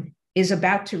 is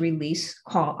about to release,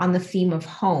 called On the Theme of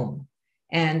Home.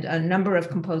 And a number of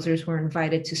composers were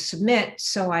invited to submit.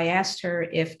 So I asked her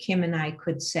if Kim and I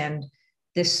could send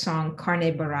this song,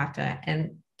 Carne Barata.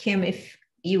 And Kim, if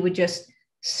you would just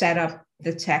set up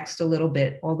the text a little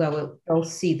bit, although they'll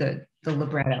see the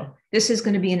libretto. This is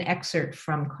going to be an excerpt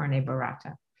from Carne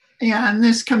Barata. Yeah, and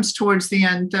this comes towards the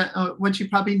end. What you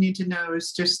probably need to know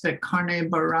is just that carne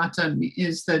barata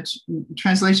is the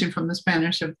translation from the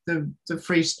Spanish of the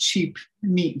phrase cheap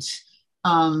meat.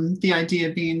 The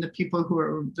idea being the people who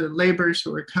are the laborers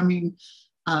who are coming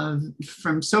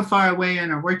from so far away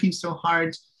and are working so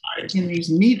hard in these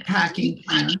meat packing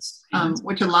plants,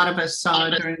 which a lot of us saw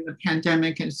during the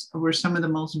pandemic were some of the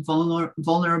most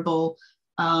vulnerable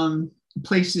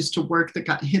places to work that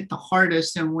got hit the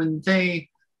hardest. And when they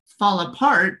fall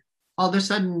apart, all of a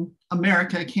sudden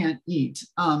America can't eat.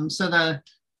 So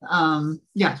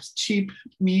cheap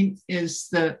meat is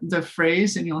the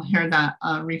phrase, and you'll hear that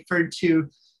referred to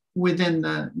within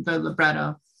the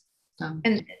libretto.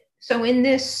 And so in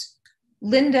this,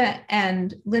 Linda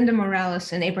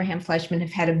Morales and Abraham Fleischman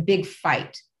have had a big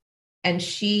fight, and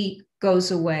she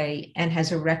goes away and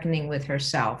has a reckoning with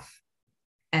herself.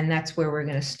 And that's where we're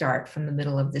going to start, from the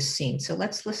middle of this scene. So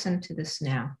let's listen to this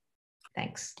now.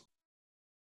 Thanks.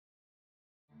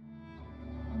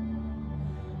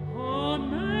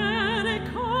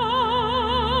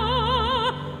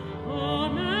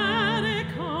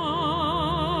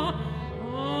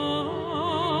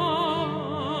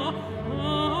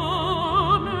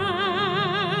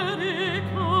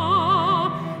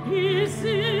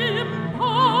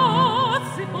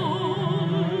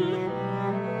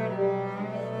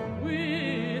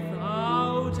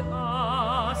 Without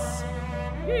us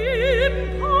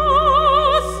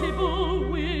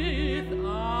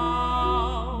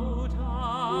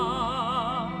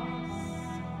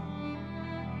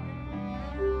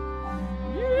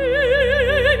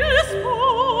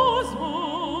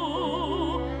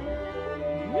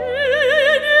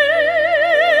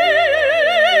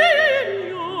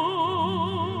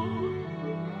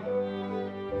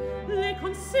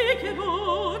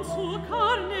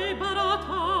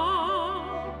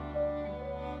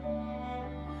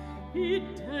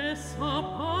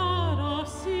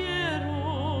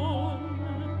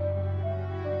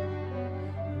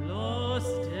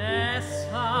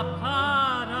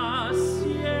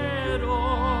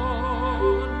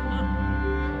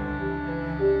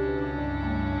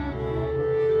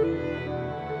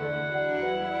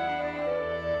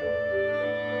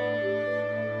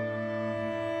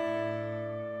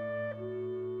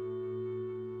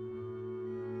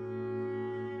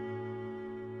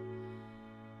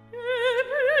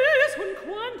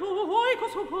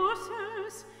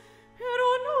voces, pero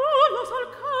no los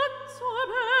alcanzo a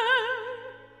ver.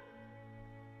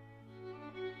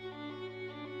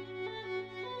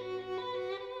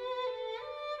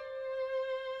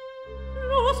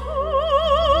 Los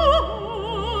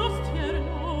ojos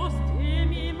tiernos de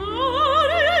mi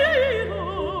marido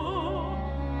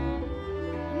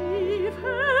y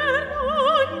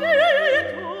Fernandito,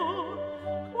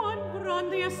 cuán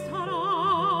grande estará.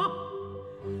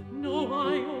 No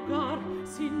hay hogar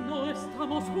si no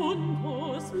estamos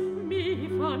juntos, mi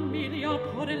familia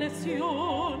por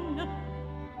elección.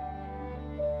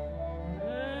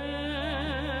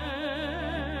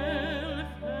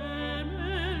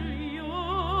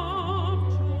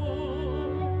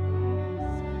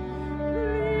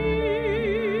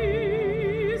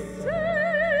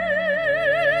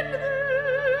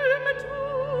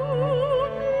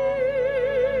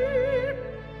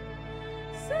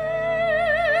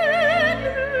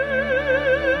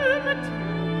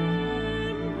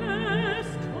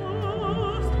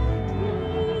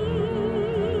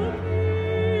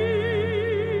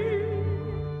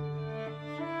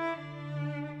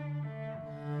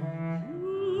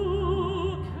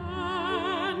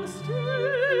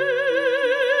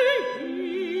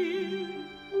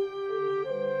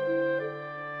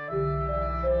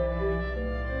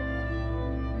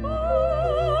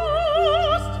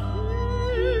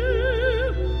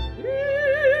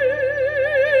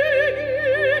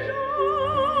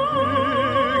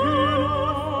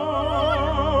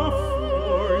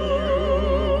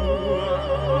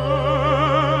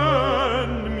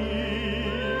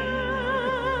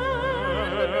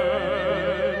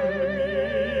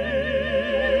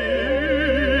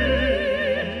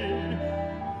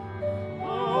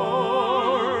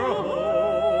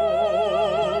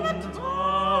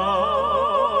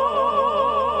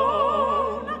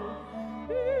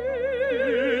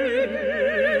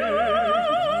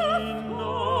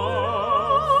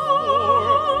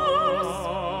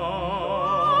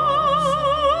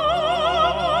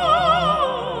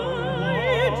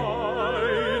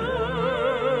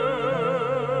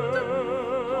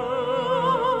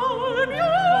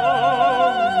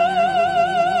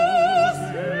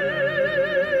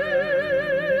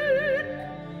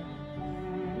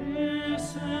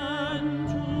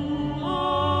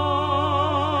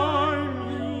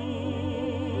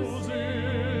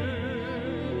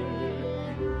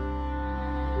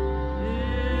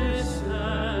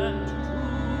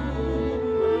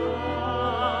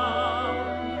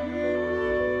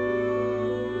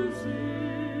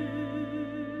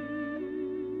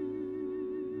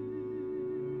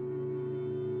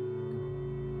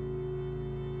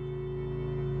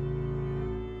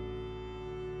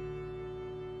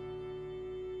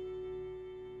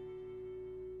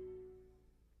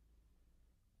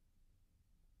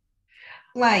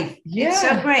 Life. Yeah. It's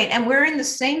so great. And we're in the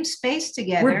same space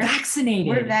together. We're vaccinated.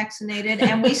 We're vaccinated.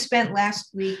 And we spent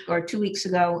last week or 2 weeks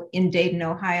ago in Dayton,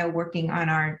 Ohio, working on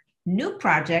our new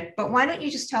project. But why don't you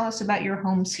just tell us about your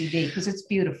home CD? Because it's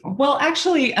beautiful. Well,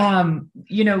 actually,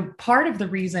 part of the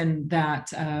reason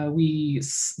that we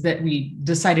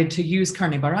decided to use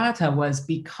carne barata was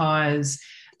because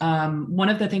one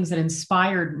of the things that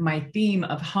inspired my theme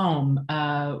of home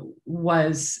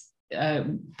was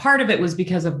part of it was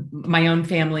because of my own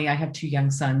family. I have 2 young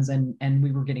sons, and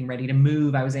we were getting ready to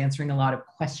move. I was answering a lot of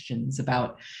questions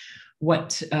about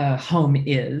what home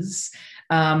is.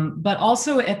 But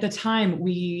also at the time,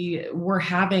 we were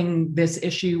having this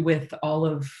issue with all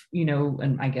of,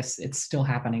 and I guess it's still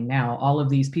happening now, all of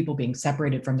these people being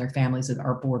separated from their families at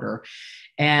our border.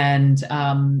 And,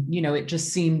 it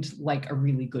just seemed like a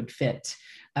really good fit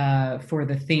for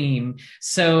the theme.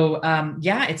 So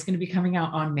it's going to be coming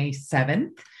out on May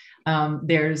 7th.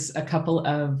 There's a couple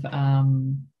of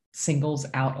singles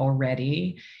out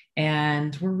already,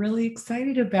 and we're really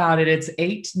excited about it. It's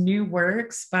 8 new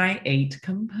works by 8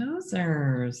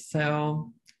 composers.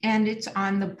 And it's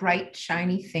on the Bright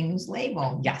Shiny Things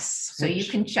label. Yes. So you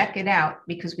can check it out,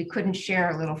 because we couldn't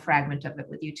share a little fragment of it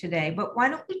with you today. But why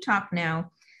don't we talk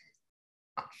now,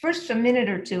 first a minute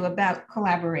or two, about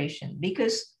collaboration,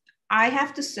 because I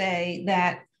have to say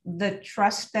that the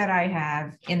trust that I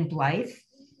have in Blythe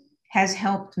has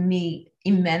helped me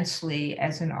immensely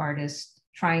as an artist,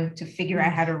 trying to figure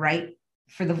out how to write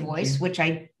for the voice, which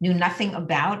I knew nothing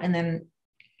about. And then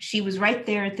she was right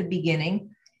there at the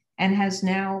beginning and has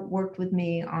now worked with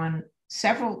me on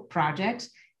several projects.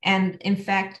 And in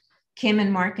fact, Kim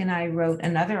and Mark and I wrote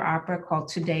another opera called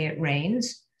Today It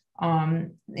Rains,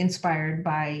 inspired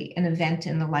by an event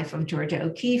in the life of Georgia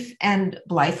O'Keeffe, and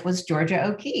Blythe was Georgia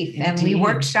O'Keeffe. Indeed. And we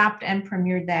workshopped and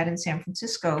premiered that in San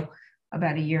Francisco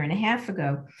about a year and a half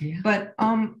ago. Yeah. But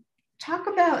talk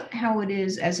about how it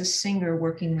is as a singer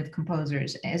working with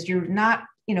composers as you're not,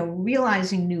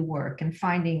 realizing new work and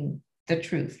finding the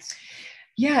truths.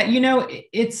 Yeah,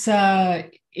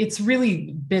 it's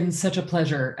really been such a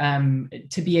pleasure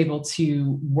to be able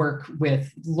to work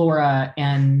with Laura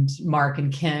and Mark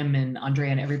and Kim and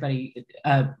Andrea and everybody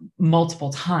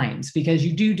multiple times, because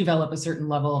you do develop a certain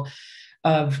level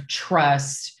of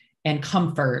trust and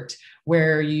comfort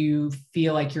where you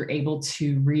feel like you're able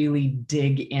to really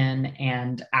dig in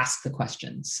and ask the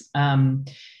questions,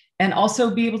 and also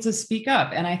be able to speak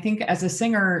up. And I think as a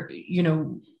singer,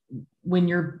 when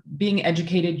you're being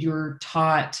educated, you're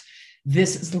taught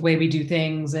this is the way we do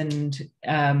things. And,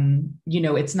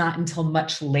 it's not until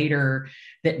much later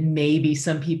that maybe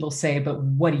some people say, but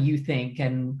what do you think?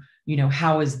 And,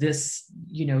 how is this,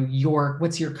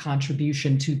 what's your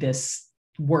contribution to this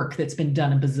work that's been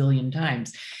done a bazillion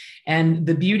times? And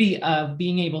the beauty of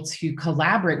being able to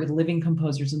collaborate with living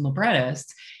composers and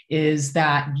librettists is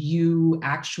that you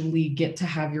actually get to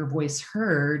have your voice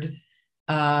heard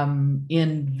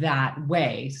in that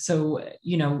way. So,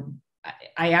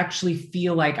 I actually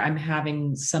feel like I'm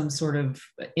having some sort of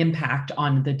impact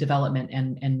on the development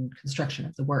and construction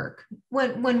of the work.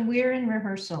 When we're in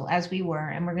rehearsal, as we were,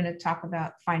 and we're going to talk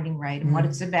about finding right and what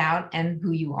it's about and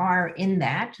who you are in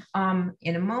that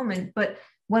in a moment. But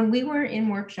when we were in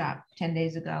workshop 10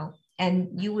 days ago, and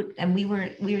we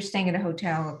were staying at a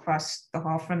hotel across the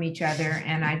hall from each other,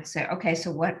 and I'd say, okay,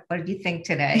 so what did you think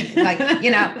today? Like,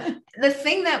 the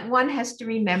thing that one has to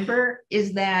remember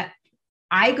is that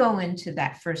I go into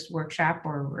that first workshop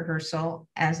or rehearsal,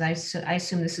 as I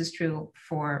assume this is true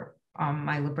for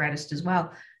my librettist as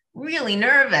well, really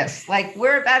nervous. Like,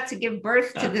 we're about to give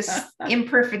birth to this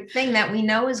imperfect thing that we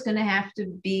know is going to have to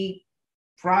be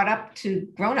brought up to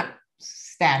grown-up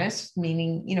status,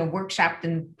 meaning, workshopped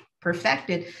and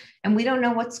perfected. And we don't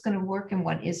know what's going to work and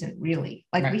what isn't really.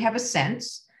 Like, right. We have a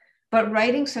sense, but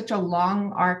writing such a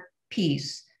long arc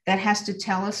piece that has to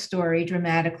tell a story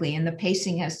dramatically, and the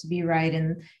pacing has to be right,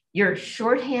 and you're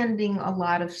shorthanding a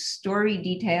lot of story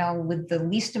detail with the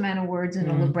least amount of words in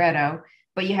a libretto,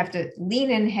 but you have to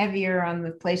lean in heavier on the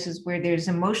places where there's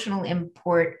emotional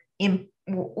import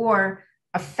or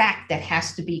a fact that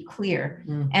has to be clear,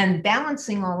 and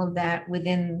balancing all of that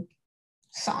within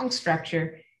song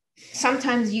structure.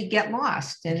 Sometimes you get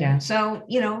lost. And so,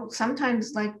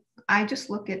 sometimes, like, I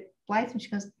just look at Blythe and she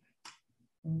goes,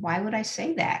 why would I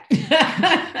say that?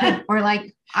 Or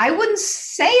like, I wouldn't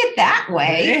say it that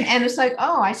way. And it's like,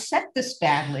 oh, I said this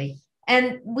badly.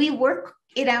 And we work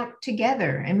it out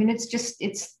together. I mean,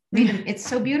 it's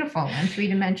so beautiful and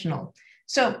three-dimensional.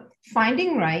 So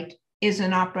Finding Right is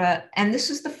an opera. And this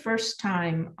is the first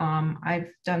time I've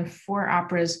done 4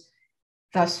 operas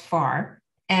thus far.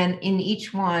 And in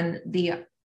each one, the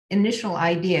initial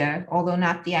idea, although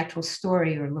not the actual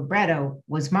story or libretto,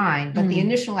 was mine, but the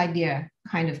initial idea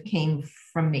kind of came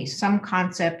from me, some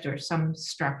concept or some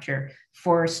structure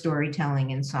for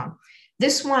storytelling and song.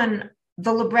 This one,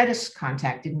 the librettist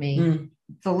contacted me.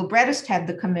 The librettist had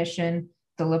the commission,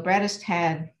 the librettist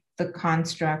had the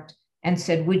construct, and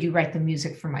said, would you write the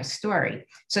music for my story?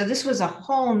 So this was a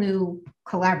whole new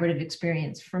collaborative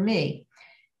experience for me.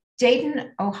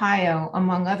 Dayton, Ohio,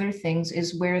 among other things,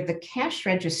 is where the cash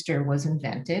register was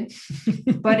invented,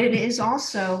 but it is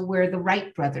also where the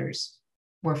Wright brothers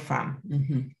were from.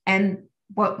 And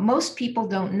what most people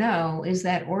don't know is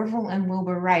that Orville and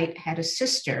Wilbur Wright had a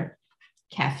sister,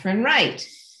 Catherine Wright,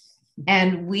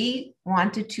 and we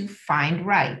wanted to find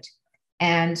Wright.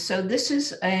 And so this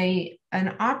is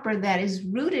an opera that is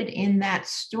rooted in that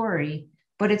story,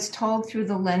 but it's told through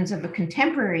the lens of a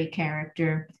contemporary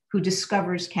character who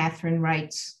discovers Catherine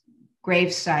Wright's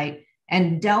gravesite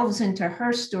and delves into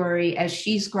her story as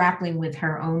she's grappling with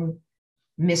her own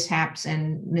mishaps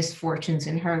and misfortunes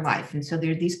in her life. And so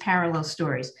there are these parallel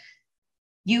stories.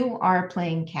 You are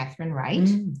playing Catherine Wright,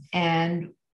 and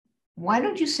why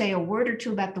don't you say a word or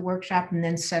two about the workshop and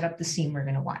then set up the scene we're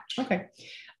going to watch? Okay.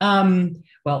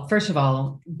 Well, first of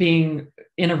all, being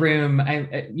in a room,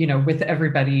 with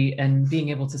everybody and being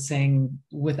able to sing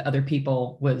with other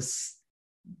people was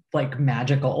like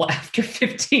magical after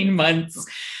 15 months.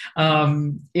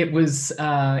 It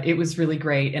was really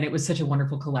great. And it was such a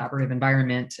wonderful collaborative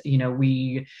environment.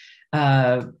 We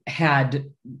had,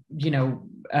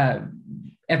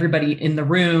 everybody in the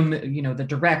room, the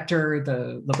director,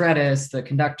 the librettist, the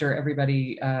conductor,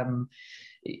 everybody,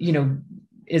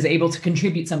 is able to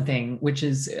contribute something, which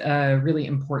is really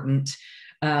important.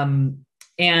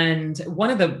 And one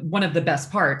of the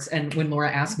best parts, and when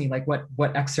Laura asked me like what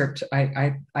excerpt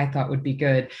I thought would be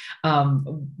good,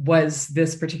 was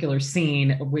this particular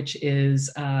scene, which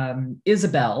is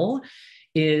Isabel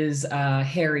is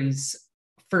Harry's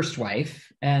first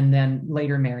wife, and then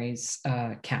later marries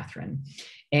Catherine,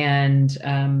 and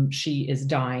she is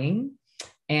dying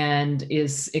and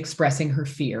is expressing her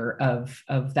fear of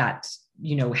that,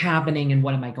 you know, happening, and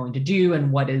what am I going to do,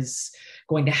 and what is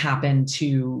going to happen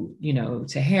to, you know,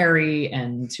 to Harry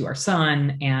and to our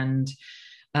son. And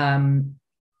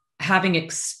having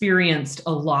experienced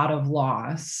a lot of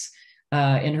loss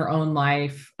in her own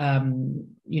life,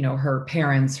 you know, her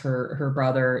parents, her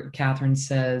brother, Catherine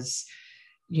says,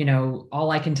 you know,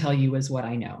 all I can tell you is what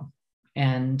I know.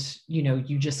 And, you know,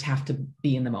 you just have to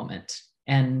be in the moment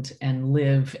and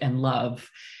live and love.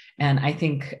 And I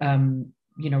think,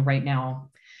 you know, right now,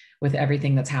 with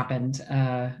everything that's happened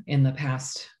in the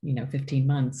past, you know, 15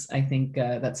 months, I think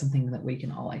that's something that we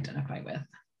can all identify with.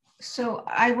 So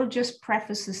I will just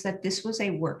preface that this was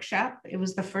a workshop. It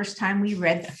was the first time we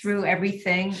read through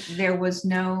everything. There was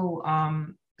no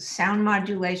sound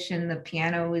modulation. The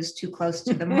piano is too close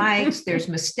to the mics. There's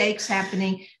mistakes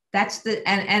happening.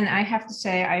 And I have to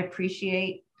say, I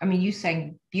appreciate, I mean, you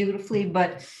sang beautifully,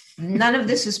 but none of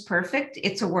this is perfect.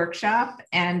 It's a workshop,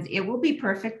 and it will be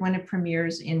perfect when it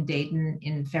premieres in Dayton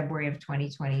in February of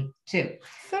 2022.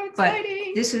 So exciting.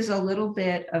 But this is a little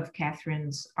bit of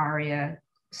Catherine's aria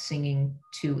singing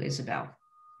to Isabel.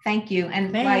 Thank you.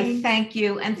 And thank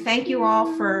you. And thank you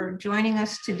all for joining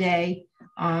us today,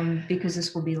 because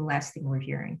this will be the last thing we're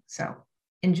hearing. So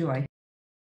enjoy.